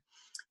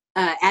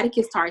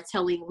Atticus starts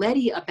telling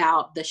Letty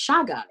about the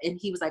Shagga. And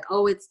he was like,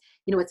 oh, it's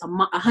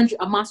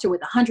a monster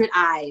with 100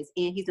 eyes.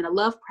 And he's in a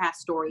Lovecraft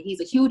story.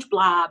 He's a huge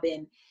blob.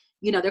 And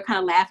you know, they're kind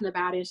of laughing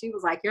about it. And she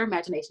was like, your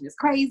imagination is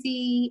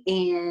crazy.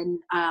 And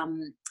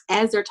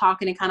as they're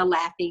talking and kind of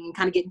laughing and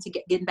kind of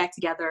getting back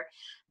together,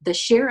 the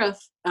sheriff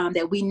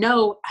that we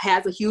know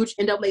has a huge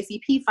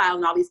NAACP file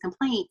and all these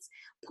complaints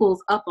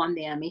pulls up on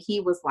them. And he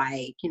was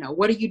like, you know,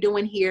 what are you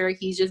doing here?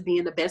 He's just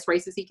being the best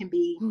racist he can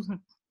be.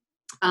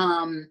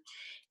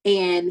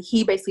 And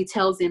he basically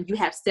tells them, you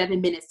have 7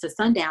 minutes to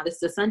sundown. This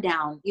is a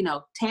sundown, you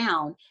know,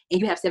 town,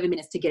 and you have 7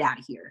 minutes to get out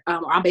of here.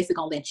 Or I'm basically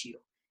gonna lynch you.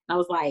 And I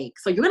was like,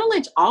 so you're gonna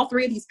lynch all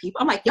 3 of these people?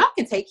 I'm like, y'all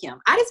can take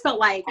him. I feel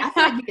like you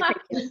can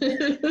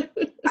take him.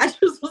 I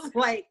just was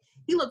like,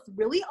 he looks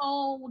really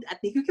old. I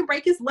think you can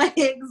break his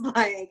legs.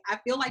 Like, I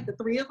feel like the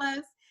 3 of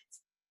us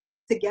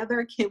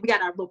together we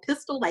got our little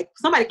pistol. Like,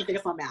 somebody can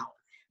figure something out.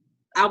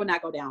 I would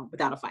not go down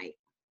without a fight.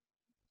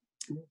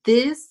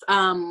 This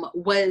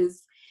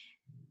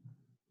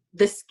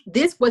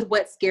was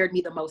what scared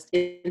me the most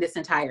in this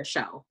entire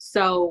show.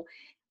 So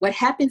what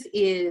happens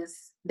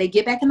is they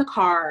get back in the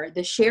car,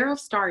 the sheriff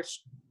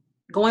starts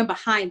going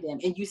behind them,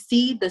 and you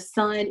see the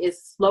sun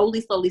is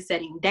slowly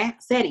setting.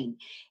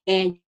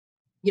 And,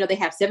 you know, they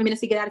have 7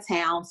 minutes to get out of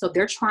town. So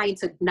they're trying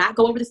to not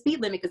go over the speed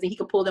limit because then he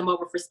can pull them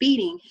over for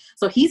speeding.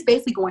 So he's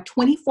basically going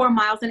 24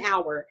 miles an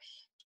hour,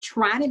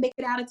 trying to make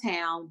it out of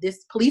town.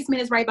 This policeman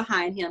is right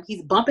behind him.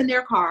 He's bumping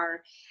their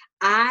car.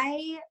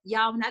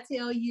 Y'all, when I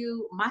tell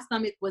you, my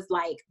stomach was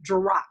like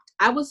dropped.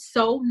 I was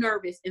so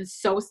nervous and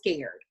so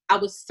scared. I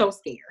was so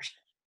scared.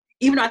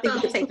 Even though I think we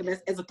could take them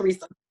as a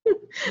threesome.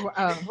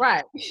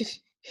 Right.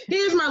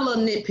 Here's my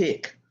little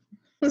nitpick.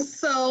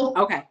 So,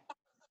 okay.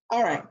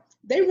 All right.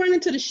 They run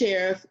into the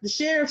sheriff. The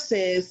sheriff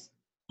says,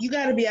 you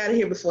got to be out of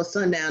here before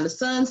sundown. The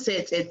sun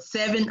sets at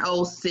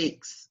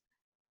 7:06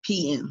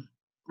 p.m.,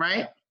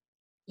 right?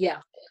 Yeah.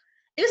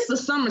 It's the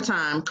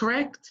summertime,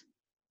 correct?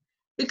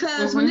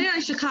 Because when they're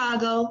in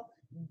Chicago,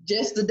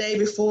 just the day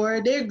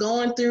before, they're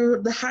going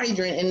through the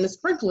hydrant and the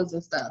sprinklers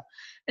and stuff.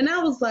 And I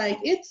was like,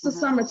 it's the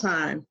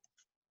summertime.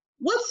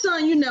 What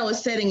sun you know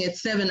is setting at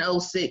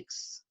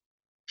 7:06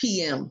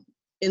 p.m.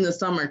 in the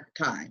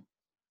summertime?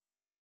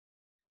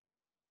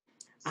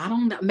 I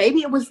don't know.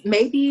 Maybe it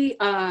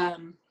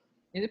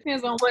it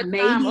depends on what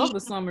time of the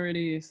summer it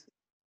is.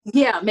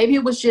 Yeah, maybe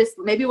it was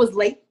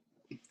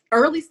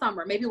early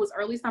summer. Maybe it was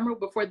early summer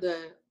before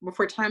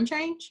time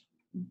change.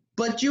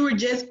 But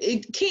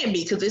it can't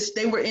be because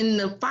they were in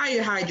the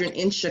fire hydrant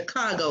in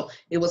Chicago.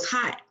 It was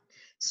hot.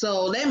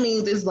 So that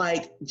means it's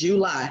like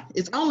July.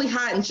 It's only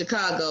hot in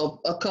Chicago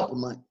a couple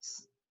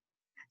months.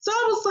 So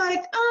I was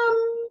like,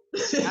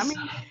 I mean,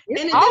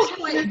 and at this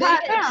point they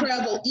had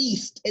traveled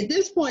east. At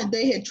this point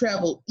they had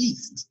traveled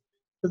east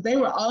because they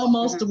were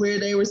almost to where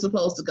they were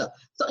supposed to go.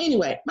 So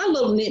anyway, my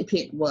little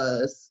nitpick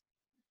was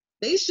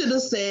they should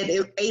have said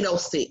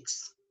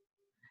 8:06.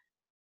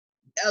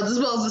 As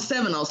well as the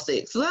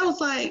 7:06. So I was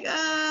like,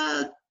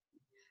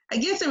 I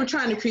guess they were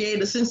trying to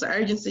create a sense of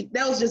urgency.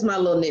 That was just my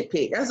little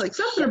nitpick. I was like,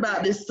 something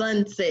about this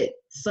sun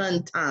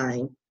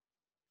time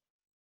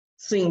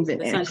seems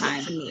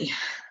inaccurate to me.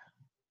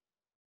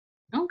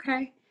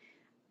 Okay.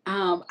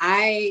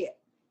 I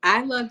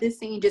love this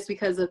scene just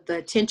because of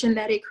the tension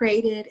that it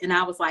created. And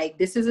I was like,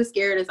 this is as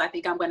scared as I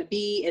think I'm going to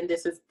be. And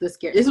this was as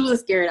scared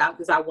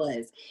as I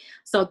was.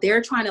 So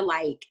they're trying to,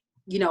 like,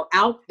 you know,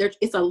 out there.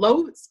 It's a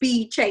low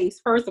speed chase,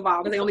 first of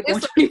all, because they only go.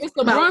 It's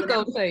a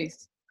Bronco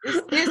chase.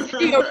 It's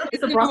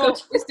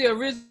the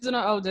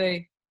original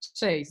OJ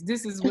chase.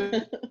 This is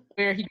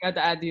where he got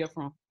the idea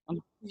from.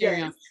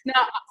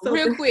 Now,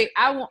 real quick,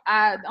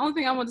 the only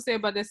thing I want to say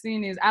about that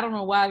scene is I don't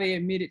know why they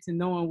admitted to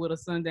knowing what a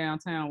sundown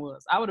town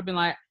was. I would have been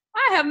like,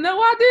 I have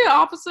no idea,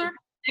 officer.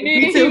 And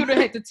then he would have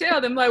had to tell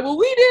them, like, well,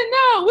 we didn't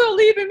know. We'll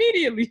leave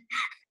immediately.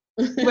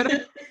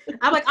 But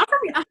I'm like, I'm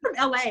from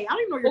LA. I don't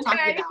even know what you're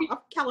talking about. I'm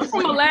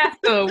California. From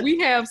Alaska. We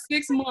have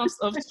 6 months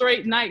of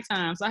straight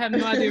nighttime, so I have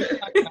no idea what you're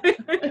talking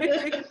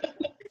about.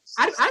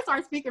 I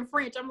started speaking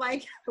French. I'm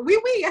like, oui.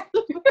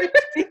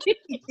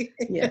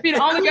 Yeah. Be the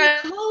only guy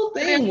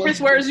in French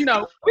words, you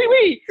know,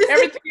 oui.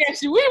 Everything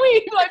else, you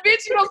oui. You're like,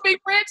 bitch, you don't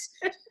speak French.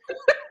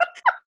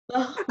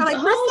 I'm like,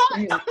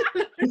 croissant.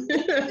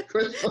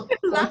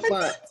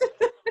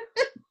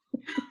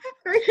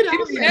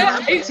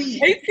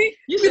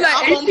 You be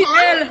like,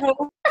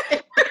 ATL.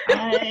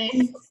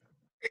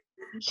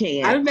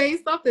 I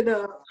made something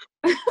up.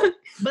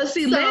 But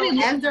see, so,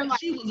 Letty,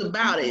 she was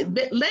about it.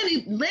 But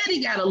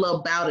Letty got a little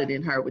about it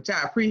in her, which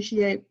I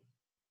appreciate.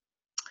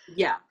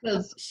 Yeah.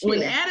 Because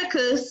when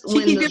Atticus...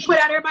 She can get put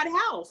out of everybody's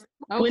house.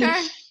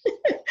 Okay.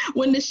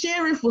 When the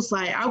sheriff was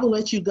like, I will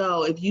let you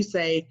go if you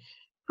say,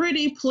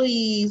 pretty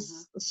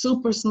please,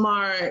 super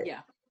smart.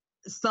 Yeah.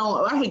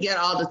 So I forget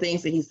all the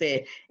things that he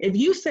said. If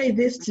you say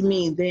this to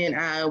me, then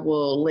I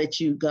will let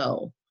you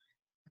go.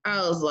 I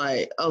was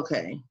like,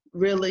 okay,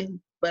 really?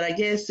 But I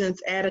guess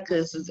since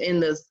Atticus is in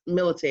the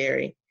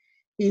military,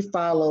 he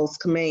follows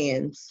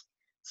commands.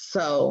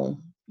 So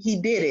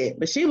he did it.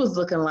 But she was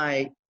looking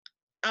like,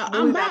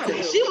 I'm about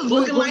it. She was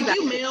looking like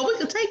you, Mel. We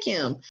could take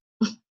him.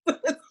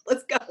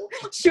 Let's go.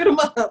 shoot him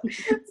up.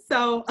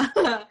 So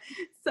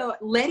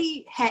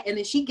Letty had, and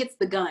then she gets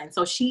the gun.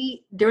 So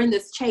she, during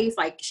this chase,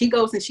 like she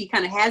goes and she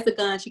kind of has the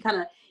gun. She kind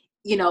of,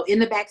 you know, in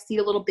the back seat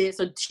a little bit.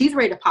 So she's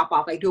ready to pop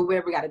off, like do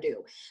whatever we got to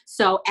do.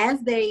 So as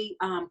they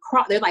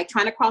they're like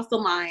trying to cross the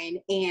line,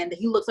 and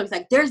he looks up, he's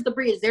like, there's the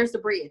bridge. There's the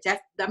bridge. There's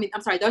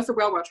the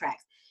railroad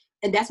tracks.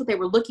 And that's what they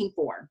were looking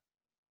for.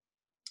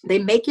 They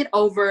make it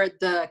over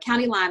the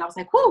county line. I was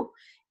like, whoo,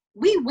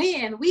 we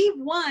win. We've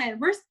won.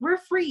 We're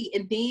free.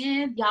 And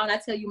then, y'all, and I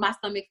tell you, my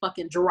stomach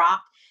fucking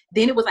dropped.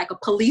 Then it was like a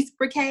police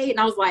brigade. And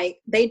I how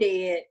they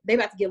dead. They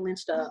about to get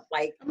lynched up.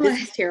 Like,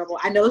 this is terrible.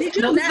 I know. Did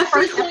you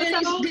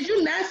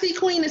not see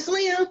Queen and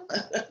Slim?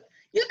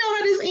 You know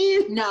how this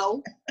ends?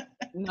 No.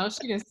 No,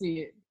 she didn't see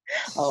it.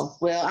 Oh,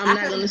 well, I'm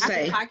not going to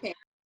say.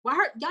 Well,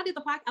 y'all did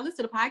the podcast. I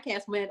listened to the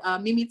podcast when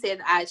Mimi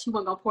said she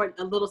wasn't going to pour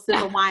a little sip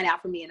of wine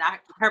out for me. And I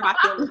heard my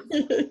feelings.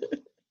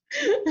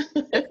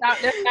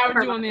 That's how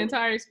we're doing the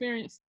entire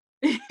experience.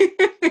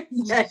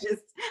 Yes,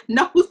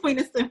 no Queen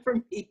and Slim for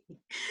me.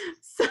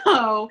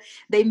 So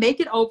they make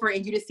it over,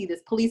 and you just see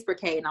this police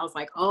brigade, and I was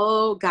like,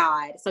 oh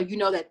God. So you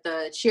know that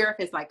the sheriff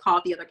has like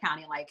called the other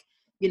county, like,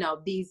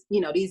 these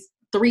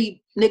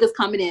 3 niggas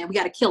coming in, we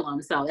got to kill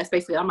them. So that's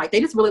basically, I'm like, they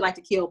just really like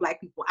to kill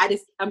Black people.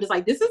 I'm just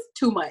like, this is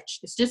too much.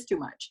 It's just too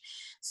much.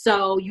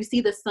 So you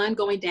see the sun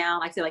going down,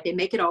 like I said, like they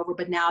make it over,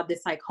 but now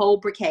this like whole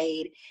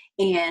brigade,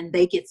 and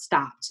they get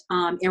stopped.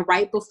 And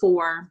right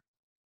before,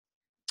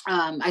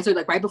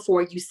 right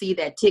before you see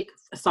that Tick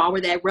saw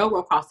where that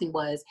railroad crossing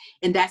was,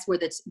 and that's where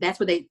they're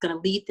going to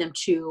lead them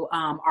to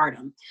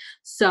Artem.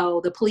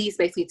 So the police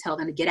basically tell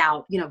them to get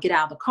out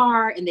of the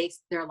car, and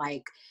they're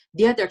like,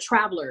 yeah, they're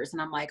travelers.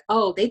 And I'm like,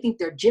 oh, they think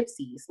they're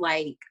gypsies,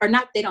 like, or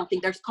not, they don't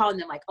think, they're calling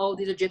them like, oh,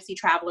 these are gypsy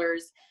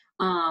travelers.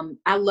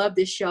 I love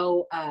this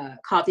show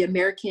called they're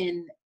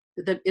American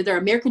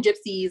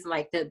Gypsies,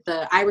 like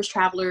the Irish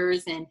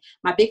Travelers, and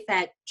My Big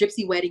Fat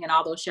Gypsy Wedding, and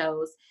all those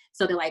shows.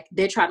 So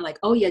they're trying to like,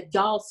 oh yeah,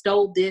 y'all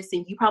stole this,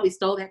 and you probably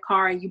stole that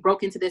car, and you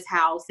broke into this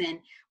house, and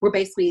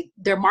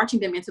they're marching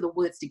them into the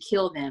woods to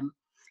kill them.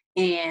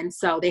 And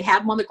so they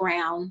have them on the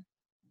ground.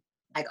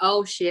 Like,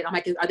 oh shit. I'm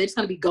like, are they just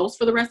going to be ghosts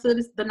for the rest of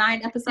the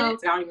 9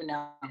 episodes? I don't even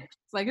know. It's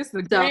like, it's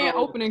the grand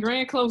opening,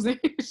 grand closing.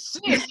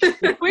 Shit.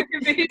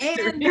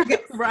 And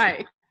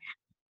right.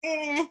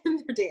 And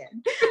they're dead.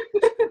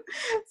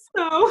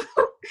 So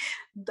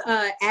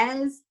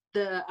as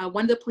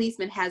one of the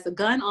policemen has a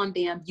gun on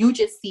them, you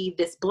just see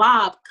this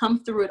blob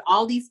come through it,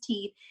 all these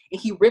teeth, and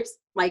he rips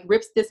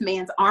this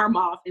man's arm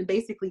off and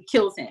basically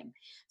kills him.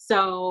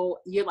 So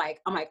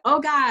I'm like, oh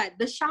God,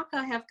 the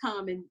Shaka have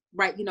come. And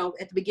right,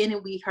 at the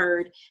beginning we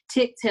heard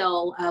Tick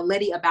tell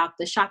Letty about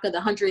the Shaka,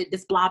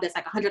 this blob that's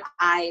like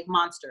 100-eye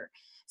monster.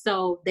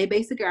 So they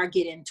basically are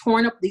getting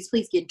torn up, these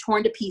police getting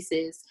torn to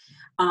pieces.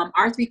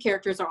 Our 3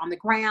 characters are on the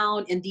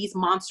ground, and these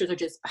monsters are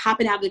just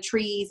hopping out of the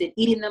trees and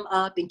eating them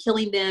up and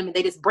killing them, and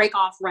they just break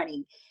off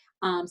running.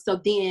 So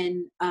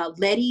then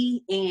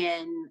Letty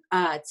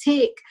and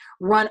Tick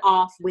run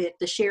off with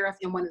the sheriff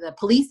and one of the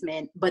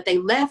policemen, but they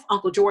left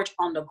Uncle George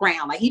on the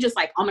ground. Like, he just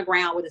like on the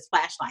ground with his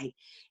flashlight.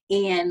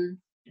 And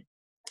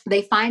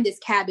they find this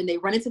cabin. They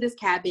run into this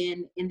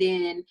cabin, and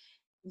then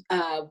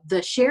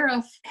the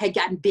sheriff had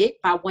gotten bit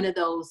by one of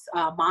those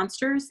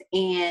monsters.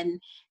 And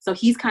so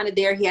he's kind of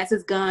there. He has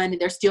his gun, and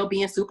they're still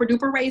being super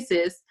duper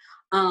racist.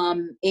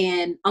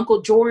 And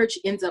Uncle George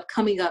ends up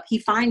coming up. He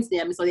finds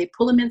them. So they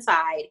pull him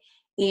inside.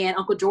 And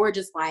Uncle George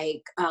is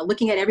like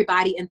looking at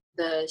everybody, and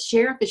the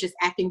sheriff is just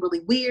acting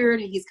really weird,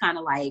 and he's kind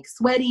of like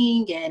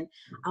sweating. And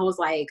I was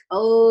like,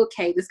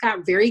 okay, this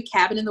got very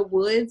Cabin in the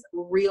Woods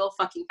real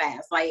fucking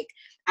fast. Like,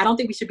 I don't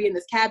think we should be in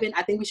this cabin.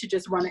 I think we should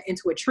just run it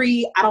into a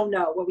tree. I don't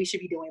know what we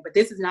should be doing, but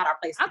this is not our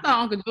place. I thought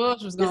Uncle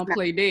George was going to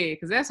play dead,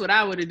 because that's what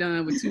I would have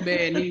done with 2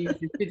 bad knees at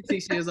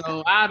 56 years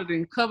old. I would have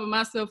been covered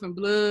myself in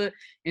blood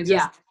and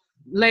just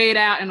laid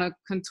out in a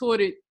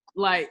contorted,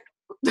 like,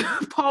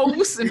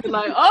 pose and be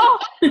like, oh,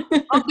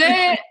 I'm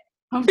dead.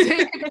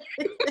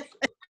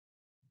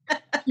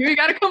 You ain't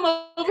gotta come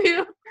over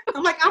here.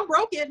 I'm like, I'm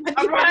broken.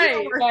 All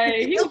right. Like,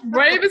 he was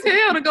brave as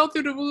hell to go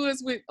through the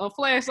woods with a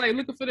flashlight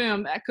looking for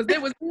them, because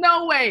there was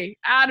no way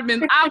I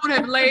would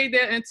have laid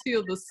there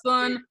until the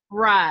sun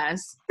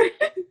rise.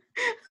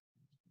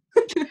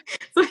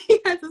 So he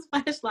has his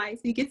flashlight.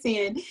 So he gets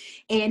in,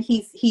 and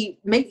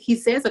he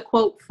says a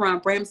quote from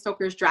Bram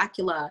Stoker's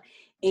Dracula.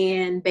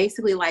 And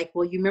basically like,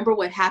 well, you remember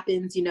what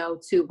happens,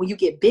 to when you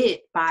get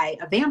bit by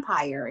a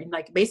vampire, and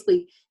like,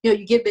 basically,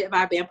 you get bit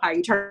by a vampire,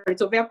 you turn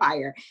into a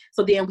vampire.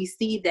 So then we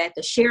see that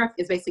the sheriff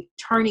is basically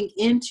turning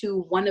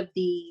into one of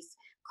these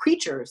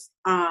creatures.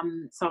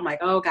 So I'm like,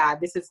 oh God,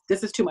 this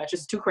is too much.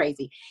 This is too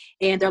crazy.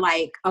 And they're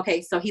like,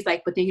 okay. So he's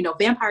like, but then,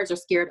 vampires are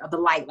scared of the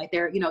light. Like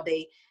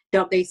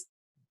they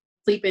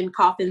sleep in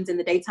coffins in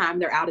the daytime,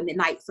 they're out in the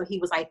night. So he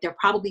was like, they're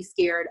probably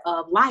scared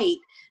of light.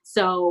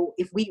 So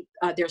if we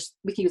can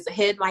use the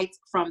headlights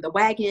from the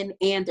wagon,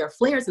 and there are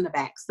flares in the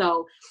back.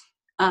 So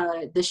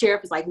the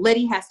sheriff is like,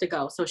 Letty has to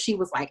go. So she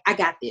was like, I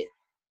got this.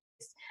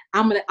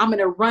 I'm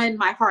gonna run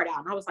my heart out.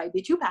 And I was like,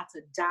 bitch, you about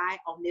to die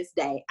on this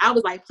day. I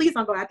was like, please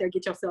don't go out there and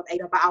get yourself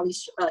ate up by all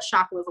these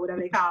chakras or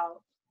whatever they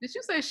call. Did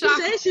you say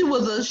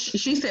chakra?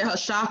 She said her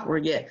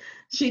chakra. Yeah,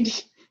 she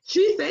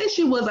said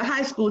she was a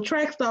high school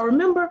track star.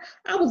 Remember,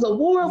 I was a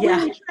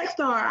award-winning track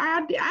star.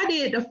 I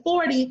did the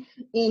 40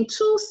 in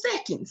 2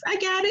 seconds. I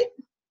got it.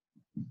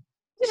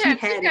 She had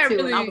it too,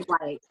 really, and I was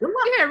like,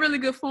 she had really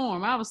good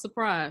form. I was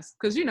surprised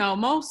because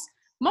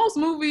most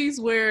movies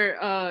where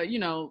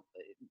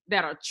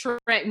that are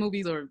track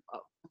movies or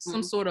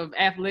some sort of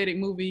athletic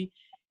movie,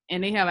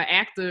 and they have an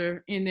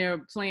actor in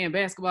there playing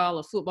basketball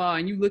or football,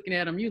 and you looking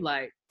at them, you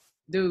like,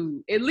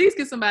 dude, at least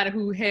get somebody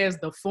who has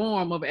the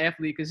form of an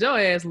athlete, because your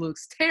ass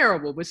looks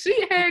terrible. But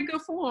she had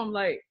good form,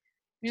 like,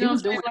 you know what I'm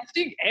saying? Like,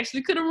 she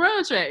actually could have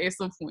run track at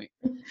some point.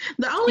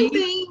 The only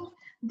thing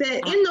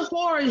that in the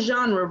horror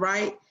genre,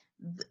 right,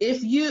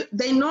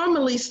 they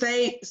normally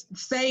save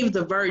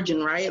the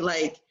virgin, right?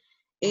 Like,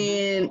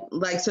 and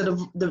like,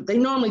 so they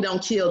normally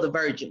don't kill the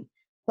virgin.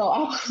 So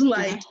I was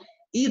like,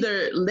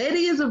 either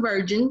Letty is a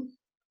virgin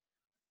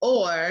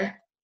or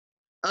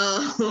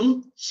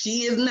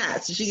she is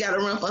not. So she got to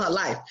run for her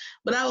life.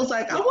 But I was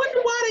like, I wonder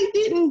why they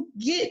didn't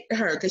get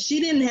her, because she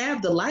didn't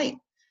have the light.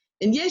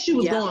 And yes, she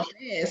was going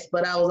fast,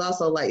 but I was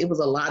also like, it was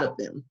a lot of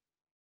them.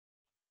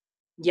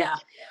 Yeah.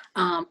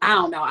 I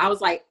don't know. I was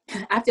like,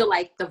 I feel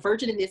like the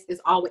virgin in this is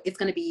always, it's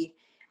going to be,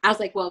 I was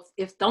like, well,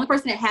 if the only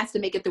person that has to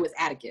make it through is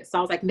Atticus. So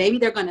I was like, maybe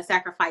they're going to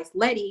sacrifice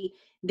Letty,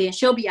 then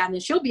she'll be out, and then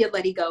she'll be a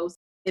Letty ghost,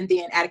 and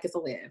then Atticus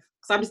will live.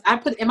 So I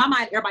put in my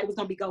mind, everybody was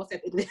going to be ghosts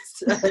at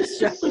this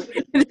show.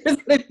 There's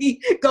going to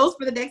be ghosts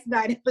for the next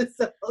 9 episodes.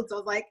 So I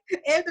was like,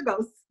 and the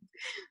ghosts.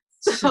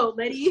 So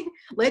Letty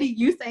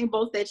Usain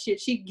Bolt that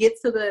shit. She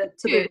gets to the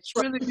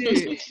truck,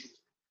 really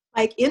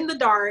like in the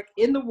dark,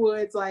 in the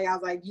woods. Like, I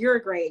was like, you're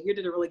great. You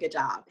did a really good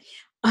job.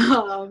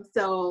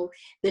 So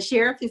the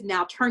sheriff is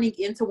now turning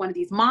into one of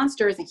these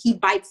monsters, and he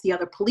bites the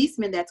other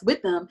policeman that's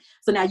with them.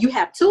 So now you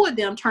have 2 of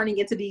them turning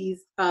into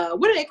these,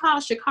 what are they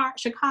called?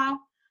 Shaka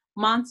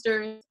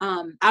monsters.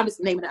 I was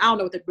naming it. I don't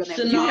know what the real name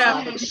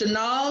is.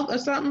 Shanag or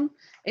something.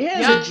 It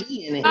has a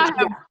G in it.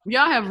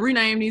 Y'all have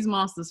renamed these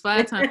monsters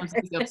 5 times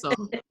this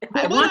episode.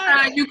 Like, one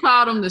time you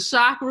called them the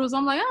chakras.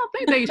 I'm like, I don't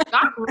think they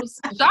chakras.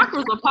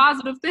 Chakras are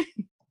positive things.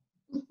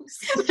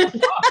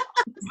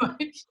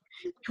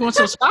 You want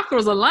your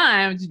chakras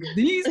aligned,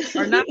 these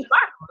are not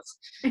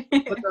chakras.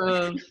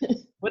 But,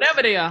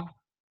 whatever they are.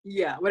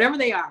 Yeah, whatever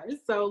they are.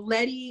 So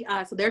Letty,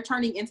 so they're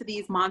turning into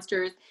these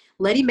monsters.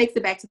 Letty makes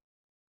it back to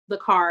the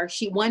car.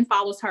 One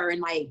follows her,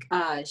 and like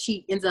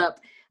she ends up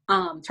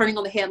turning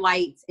on the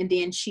headlights, and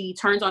then she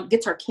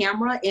gets her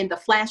camera, and the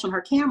flash on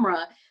her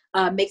camera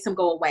makes him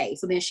go away.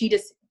 So then she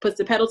just puts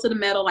the pedal to the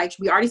metal. Like,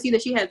 we already see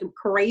that she has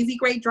crazy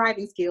great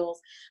driving skills.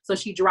 So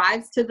she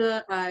drives to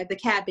the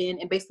cabin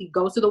and basically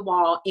goes to the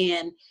wall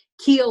and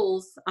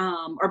kills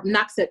or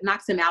knocks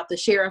him out, the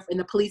sheriff and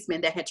the policeman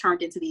that had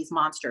turned into these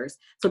monsters.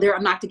 So they're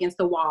knocked against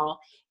the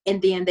wall,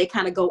 and then they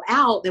kind of go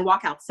out. They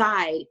walk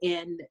outside,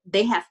 and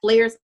they have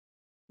flares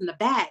in the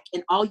back,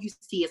 and all you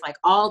see is like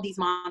all these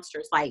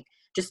monsters like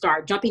just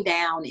start jumping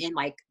down and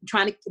like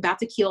about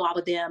to kill all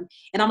of them.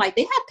 And I'm like,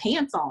 they have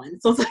pants on.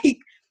 So it's like,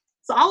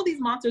 so all of these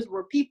monsters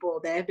were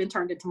people that have been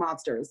turned into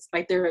monsters.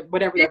 Like, they're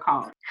whatever they're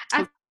called.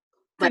 I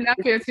did not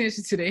pay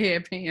attention to they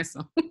had pants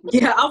on.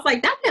 Yeah, I was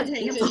like, that has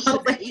pants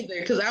on.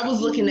 Either, because I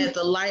was looking at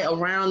the light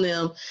around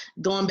them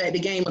going back to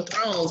Game of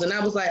Thrones, and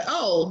I was like,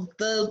 oh,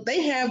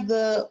 they have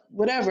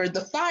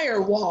the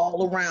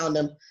firewall around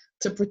them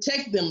to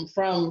protect them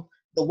from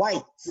the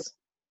whites.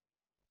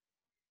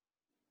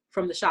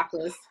 From the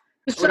chakras.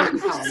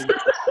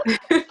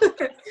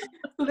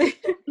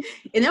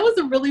 And that was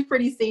a really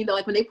pretty scene though,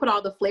 like when they put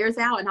all the flares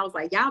out, and I was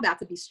like, y'all about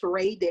to be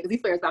straight dead, because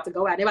these flares about to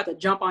go out, they're about to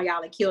jump on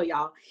y'all and kill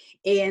y'all.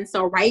 And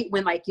so right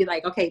when like you're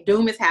like, okay,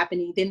 doom is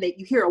happening, then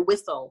you hear a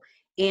whistle,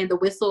 and the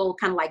whistle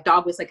kind of like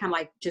dog whistle, kind of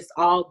like just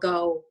all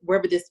go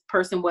wherever this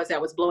person was that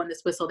was blowing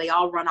this whistle, they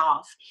all run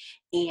off.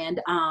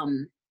 And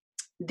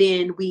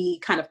then we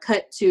kind of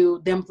cut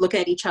to them look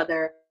at each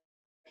other.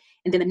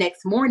 And then the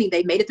next morning,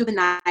 they made it through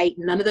the night.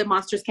 None of the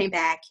monsters came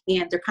back,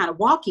 and they're kind of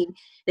walking.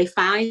 They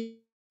find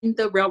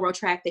the railroad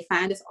track. They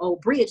find this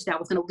old bridge that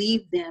was going to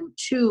lead them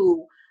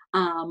to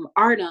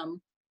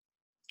Artem.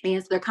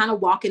 And so they're kind of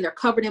walking. They're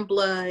covered in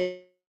blood,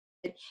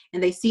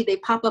 and they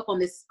pop up on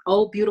this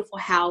old, beautiful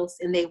house,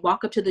 and they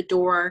walk up to the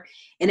door.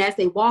 And as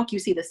they walk, you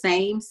see the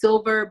same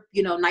silver,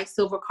 nice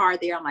silver car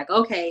there. I'm like,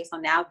 okay, so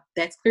now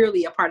that's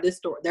clearly a part of this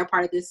story. They're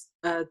part of this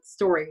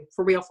story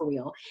for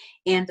real.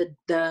 And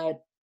the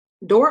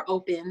door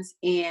opens,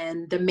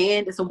 and the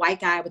man is a white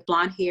guy with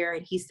blonde hair,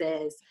 and he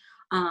says,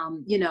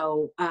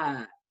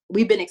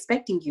 we've been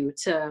expecting you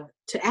to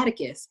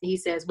Atticus. And he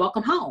says,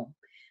 welcome home.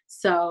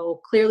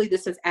 So clearly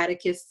this is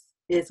Atticus's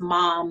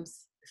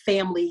mom's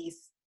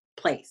family's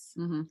place.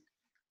 Mm-hmm.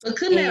 But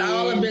couldn't that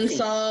all have been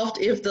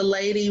solved if the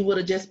lady would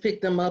have just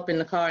picked them up in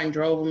the car and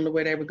drove them to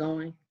where they were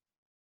going?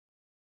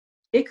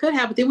 It could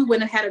have, but then we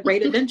wouldn't have had a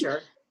great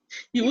adventure.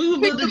 We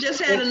would have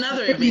just had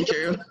another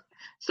adventure.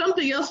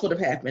 Something else would have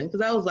happened,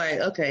 because I was like,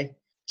 okay,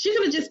 She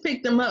could have just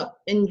picked them up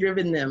and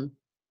driven them.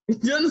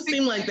 It doesn't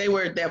seem like they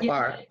were that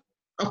far.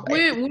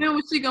 Okay. When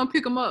was she gonna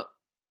pick them up?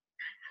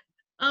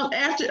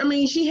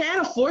 She had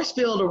a force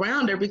field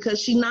around her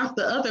because she knocked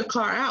the other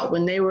car out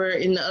when they were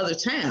in the other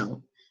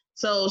town.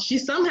 So she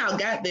somehow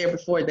got there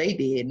before they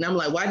did. And I'm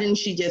like, why didn't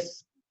she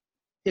just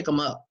pick them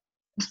up?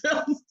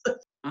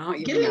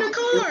 Get in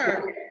the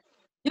car.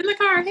 Get in the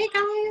car. Hey,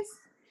 guys.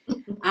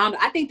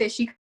 I think that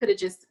she could have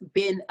just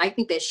been, I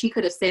think that she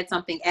could have said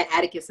something at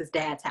Atticus's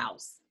dad's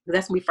house.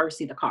 That's when we first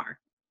see the car.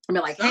 I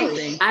mean, like,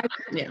 hey,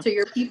 to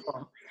your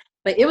people.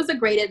 But it was a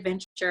great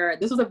adventure.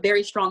 This was a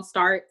very strong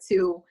start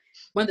to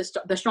one of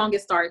the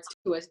strongest starts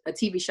to a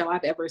TV show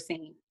I've ever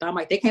seen. So I'm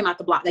like, they came out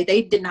the block. Like,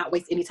 they did not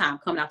waste any time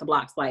coming out the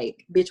blocks.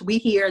 Like, bitch, we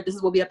here. This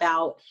is what we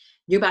about.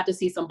 You're about to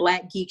see some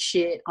Black geek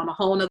shit on a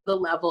whole nother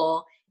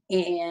level,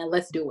 and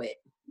let's do it.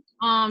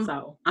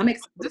 So I'm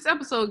excited. This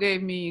episode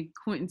gave me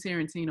Quentin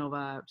Tarantino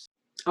vibes.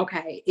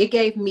 Okay, it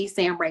gave me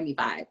Sam Raimi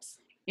vibes.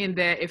 In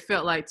that it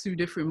felt like two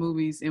different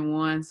movies in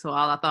one. So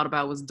all I thought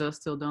about was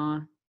Dusk Till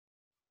Dawn.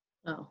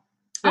 Oh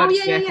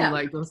yeah.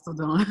 Like Dusk Till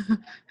Dawn.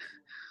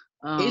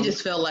 It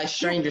just felt like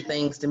Stranger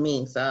Things to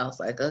me. So I was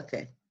like,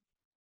 okay.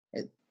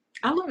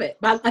 I love it.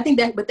 But I think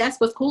but that's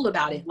what's cool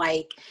about it.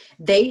 Like,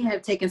 they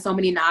have taken so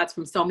many nods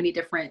from so many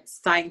different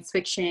science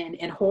fiction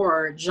and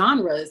horror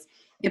genres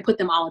and put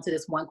them all into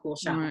this one cool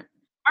show. Right.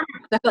 I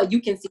feel like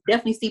you can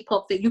definitely see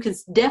Pulp Fiction. You can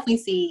definitely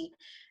see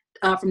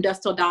From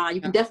Dusk Till Dawn.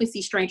 You can definitely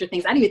see Stranger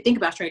Things. I didn't even think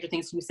about Stranger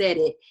Things when you said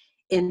it.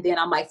 And then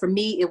I'm like, for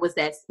me, it was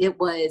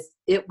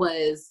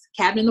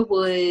Cabin in the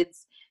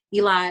Woods,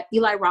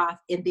 Eli Roth,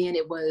 and then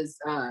it was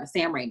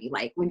Sam Raimi.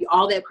 Like, when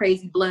all that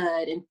crazy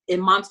blood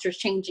and monsters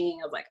changing,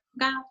 I was like,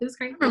 God, this is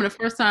crazy. I remember the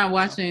first time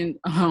watching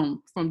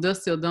From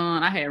Dusk Till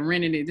Dawn. I had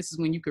rented it. This is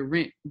when you could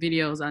rent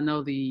videos. I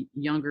know the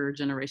younger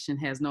generation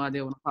has no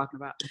idea what I'm talking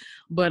about.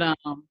 But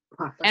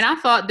and I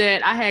thought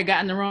that I had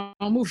gotten the wrong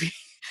movie.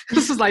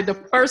 This was like the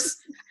first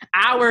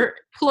hour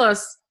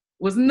plus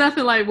was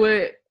nothing like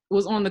what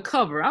was on the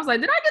cover. I was like,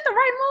 did I get the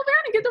right movie?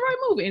 I didn't get the right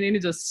movie. And then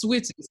it just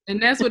switches.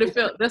 And that's what it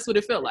felt. That's what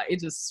it felt like.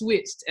 It just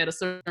switched at a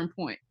certain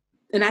point.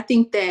 And I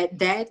think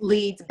that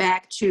leads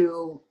back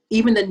to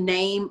even the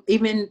name,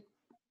 even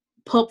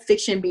Pulp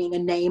Fiction being a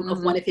name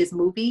of one of his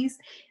movies.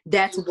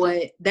 That's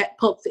what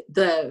Pulp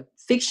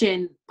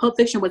Fiction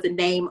was the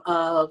name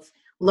of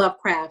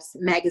Lovecraft's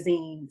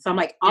magazine. So I'm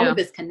like, all of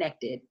it's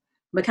connected,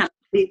 but kind of,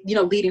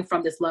 leading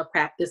from this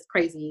Lovecraft, this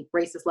crazy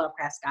racist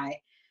Lovecraft guy.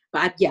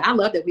 But I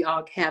love that we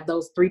all have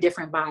those three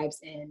different vibes,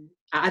 and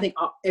I think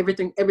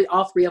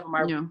all three of them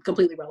are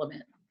completely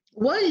relevant.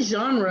 What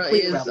genre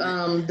is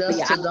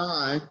Dusk Till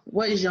Dawn?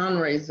 What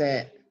genre is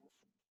that?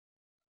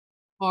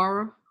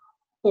 Horror.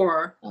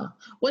 Horror. Oh.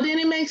 Well, then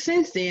it makes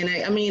sense. Then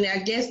I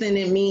guess then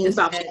it means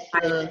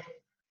that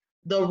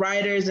the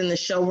writers and the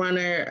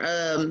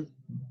showrunner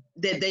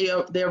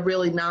that they're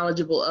really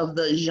knowledgeable of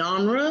the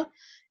genre.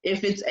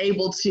 If it's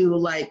able to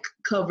like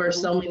cover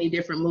so many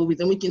different movies,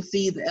 and we can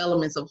see the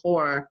elements of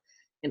horror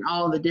in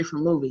all the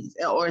different movies,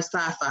 or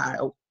sci-fi,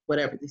 or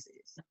whatever this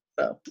is.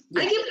 So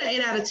I give it an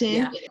 8 out of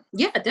 10.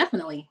 Yeah,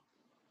 definitely.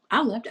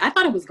 I loved it. I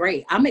thought it was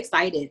great. I'm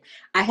excited.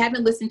 I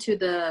haven't listened to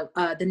the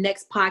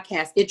next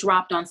podcast. It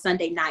dropped on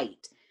Sunday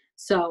night,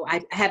 so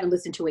I haven't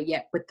listened to it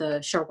yet with the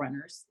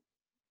showrunners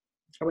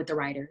or with the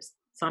writers.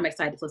 So I'm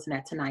excited to listen to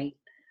that tonight.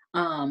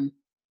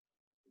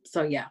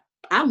 So yeah.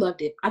 I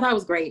loved it. I thought it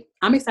was great.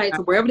 I'm excited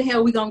to wherever the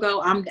hell we gonna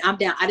go. I'm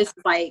down. I just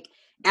like,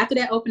 after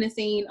that opening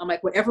scene, I'm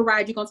like, whatever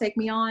ride you're gonna take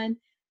me on,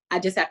 I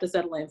just have to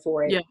settle in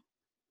for it. Yeah.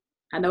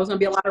 I know it's gonna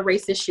be a lot of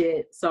racist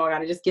shit, so I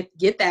gotta just get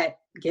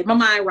my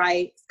mind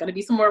right. It's gonna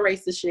be some more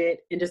racist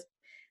shit, and just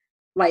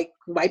like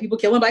white people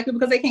killing black people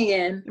because they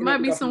can. It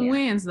might be some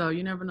wins though.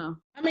 You never know.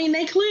 I mean,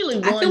 they clearly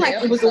won. I feel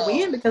like it was a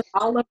win because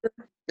all of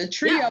the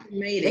trio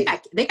made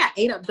it. They got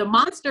ate up.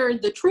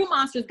 The true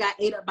monsters got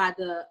ate up by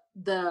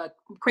the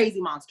crazy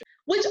monster.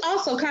 Which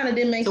also kind of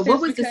didn't make sense. So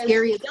what was the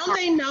scariest part? Don't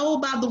they know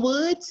about the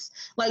woods?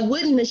 Like,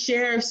 wouldn't the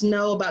sheriffs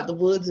know about the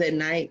woods at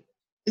night?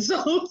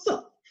 So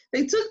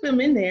they took them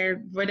in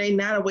there. Were they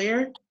not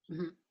aware?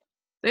 Mm-hmm.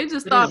 They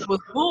just thought it was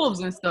wolves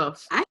and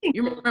stuff.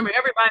 You remember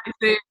everybody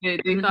said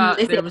that they thought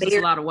there was just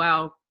a lot of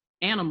wild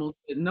animals,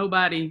 but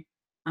nobody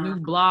knew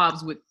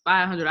blobs with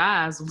 500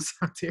 eyes was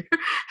out there.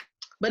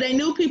 But they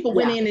knew people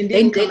went in and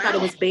didn't come out. They thought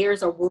it was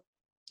bears or wolves.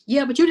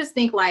 Yeah, but you just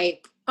think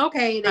like,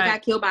 okay, they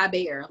got killed by a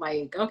bear.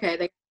 Like, okay,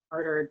 they got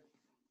murdered.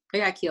 They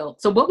got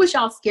killed. So what was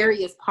y'all's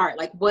scariest part?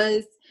 Like,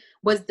 was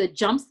the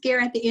jump scare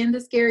at the end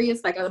the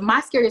scariest? Like, my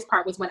scariest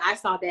part was when I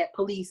saw that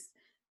police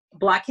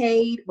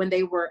blockade when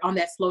they were on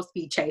that slow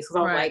speed chase. So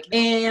I was like,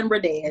 and we're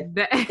dead.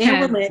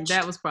 And we're lynched.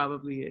 That was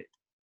probably it.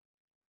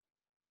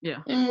 Yeah.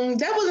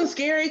 That wasn't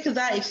scary because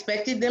I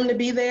expected them to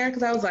be there,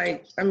 because I was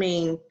like, I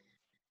mean,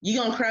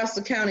 you're going to cross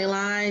the county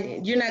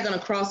line. You're not going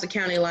to cross the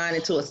county line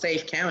into a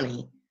safe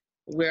county.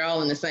 We're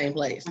all in the same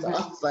place. So I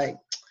was like,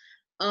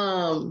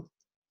 none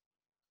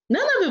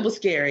of it was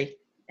scary,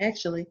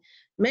 actually.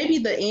 Maybe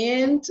the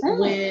end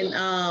when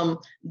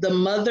the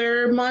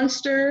mother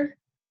monster,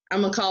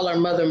 I'm going to call her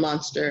Mother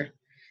Monster,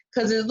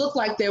 because it looked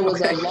like there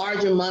was a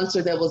larger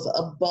monster that was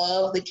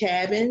above the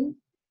cabin.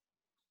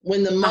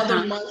 When the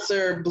mother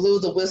monster blew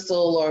the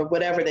whistle or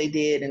whatever they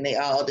did and they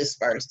all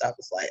dispersed, I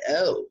was like,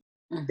 oh,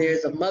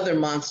 there's a mother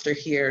monster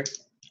here.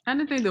 I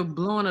didn't think the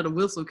blowing of the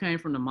whistle came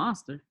from the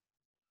monster.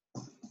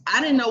 I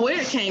didn't know where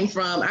it came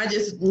from. I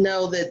just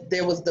know that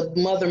there was the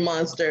mother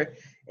monster,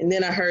 and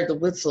then I heard the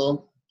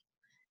whistle,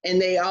 and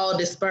they all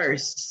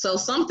dispersed. So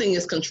something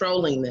is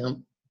controlling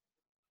them.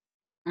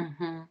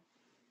 Mm-hmm.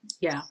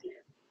 Yeah.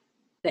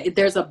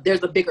 There's a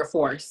bigger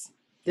force.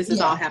 This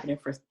is all happening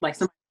for like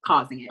somebody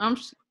causing it.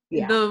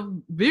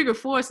 The bigger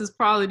force is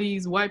probably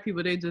these white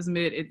people they just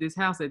met at this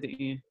house at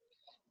the end.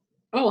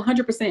 Oh,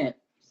 100%.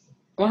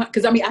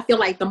 Because I mean, I feel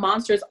like the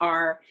monsters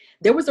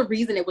there was a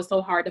reason it was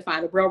so hard to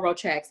find the railroad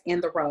tracks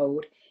and the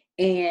road.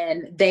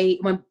 And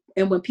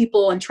when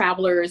people and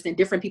travelers and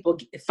different people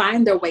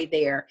find their way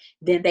there,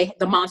 then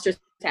the monsters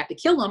have to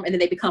kill them, and then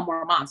they become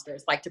more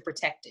monsters, like to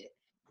protect it.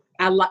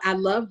 I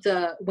love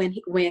when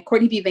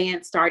Courtney B.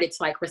 Vance started to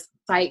like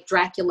recite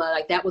Dracula,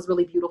 like that was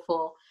really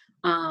beautiful.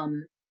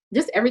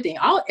 Just everything.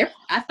 I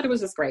thought it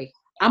was just great.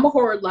 I'm a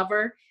horror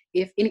lover.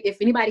 If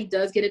anybody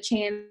does get a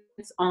chance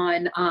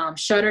on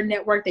Shudder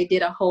Network, they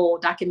did a whole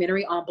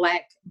documentary on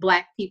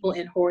black people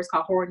in horror. It's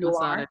called Horror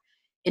Noir,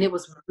 and it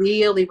was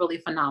really, really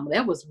phenomenal.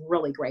 That was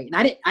really great. And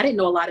I didn't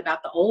know a lot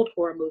about the old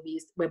horror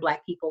movies with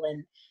black people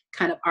and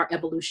kind of our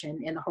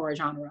evolution in the horror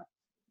genre.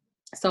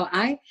 So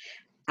I'm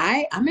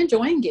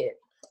enjoying it.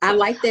 I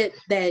like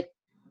that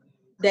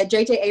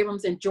J.J.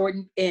 Abrams and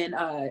Jordan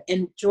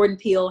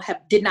Peele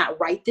did not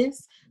write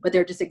this, but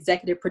they're just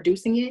executive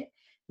producing it.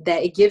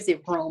 That it gives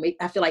it room.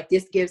 I feel like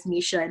this gives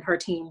Misha and her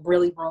team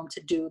really room to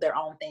do their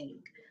own thing.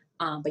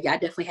 But yeah, I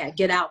definitely had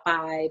Get Out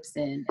vibes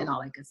and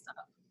all that good stuff.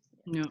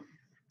 Yeah,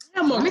 I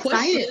have more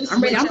questions.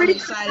 I'm pretty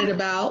excited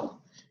about.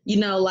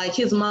 Like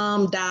his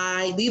mom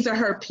died. These are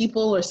her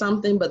people or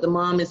something, but the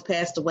mom has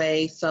passed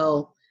away.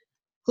 So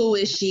who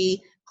is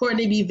she?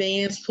 Courtney B.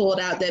 Vance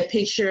pulled out that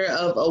picture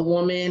of a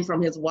woman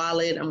from his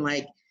wallet. I'm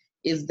like,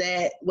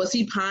 was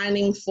he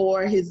pining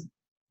for his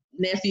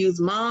nephew's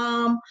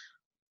mom?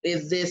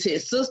 Is this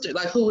his sister?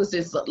 Like, who is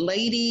this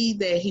lady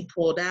that he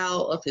pulled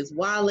out of his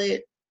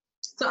wallet?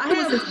 So I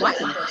have his wife.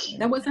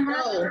 That wasn't her?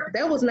 No,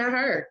 that was not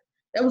her.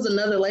 That was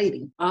another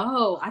lady.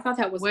 Oh, I thought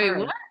that was her.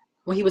 What?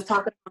 When he was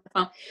talking on the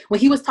phone. When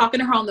he was talking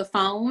to her on the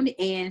phone,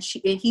 and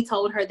he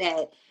told her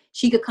that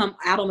she could come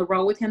out on the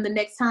road with him the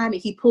next time,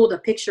 and he pulled a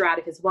picture out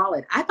of his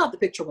wallet. I thought the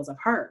picture was of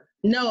her.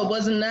 No, it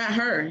wasn't not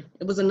her.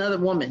 It was another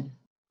woman.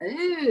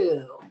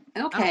 Ooh,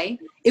 okay.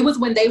 Oh. It was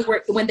when they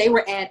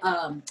were at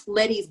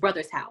Letty's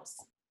brother's house.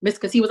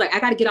 Because he was like, I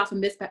got to get off of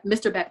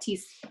Mr.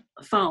 Baptiste's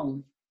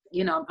phone.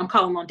 I'm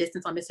calling long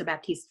distance on Mr.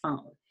 Baptiste's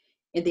phone.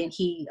 And then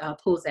he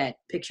pulls that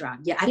picture out.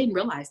 Yeah, I didn't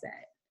realize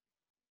that.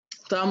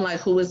 So I'm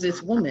like, who is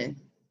this woman?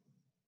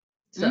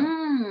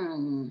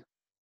 So.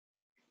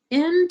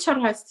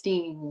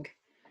 Interesting.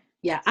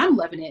 Yeah, I'm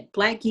loving it.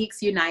 Black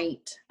Geeks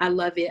Unite. I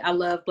love it. I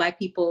love Black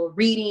people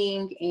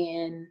reading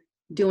and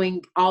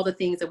doing all the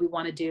things that we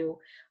want to do.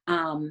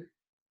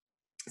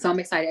 So I'm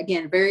excited.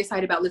 Again, very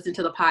excited about listening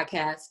to the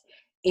podcast.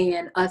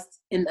 And us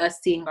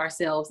seeing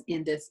ourselves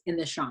in this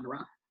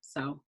genre.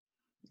 So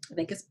I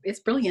think it's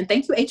brilliant.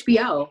 Thank you,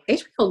 HBO.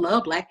 HBO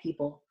love Black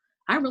people.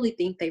 I really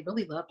think they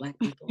really love Black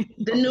people.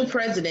 The new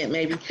president,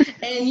 maybe.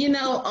 And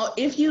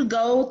if you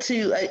go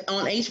to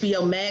on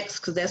HBO Max,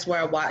 because that's where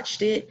I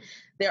watched it,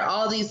 there are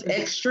all these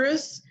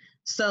extras.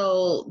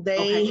 So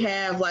they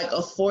have like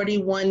a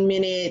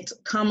 41-minute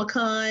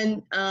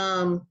Comic-Con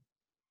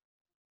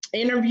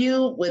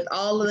interview with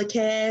all of the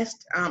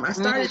cast. I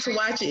started to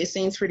watch it. It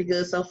seems pretty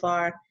good so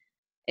far.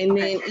 And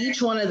then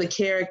each one of the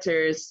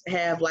characters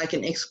have like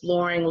an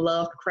exploring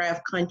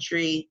Lovecraft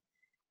Country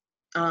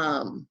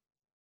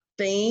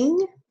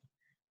thing.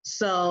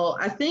 So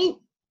I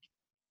think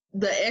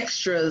the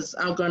extras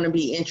are going to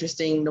be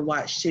interesting to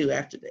watch too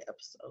after the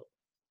episode.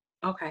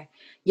 Okay.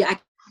 Yeah, I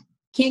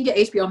can't get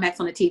HBO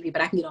Max on the TV,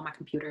 but I can get it on my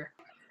computer.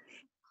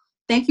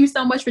 Thank you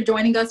so much for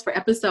joining us for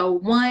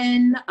episode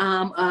 1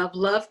 of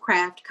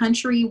Lovecraft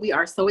Country. We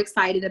are so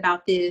excited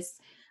about this.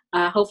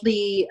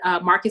 Hopefully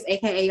Marcus,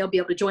 AKA, will be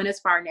able to join us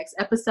for our next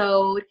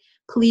episode.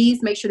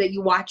 Please make sure that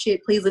you watch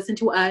it. Please listen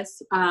to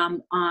us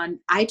on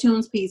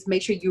iTunes. Please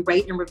make sure you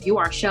rate and review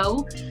our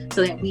show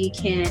so that we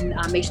can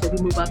make sure that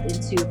we move up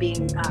into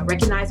being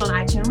recognized on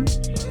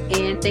iTunes.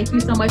 And thank you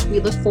so much. We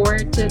look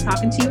forward to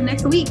talking to you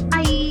next week.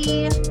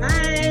 Bye.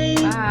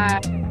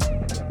 Bye. Bye.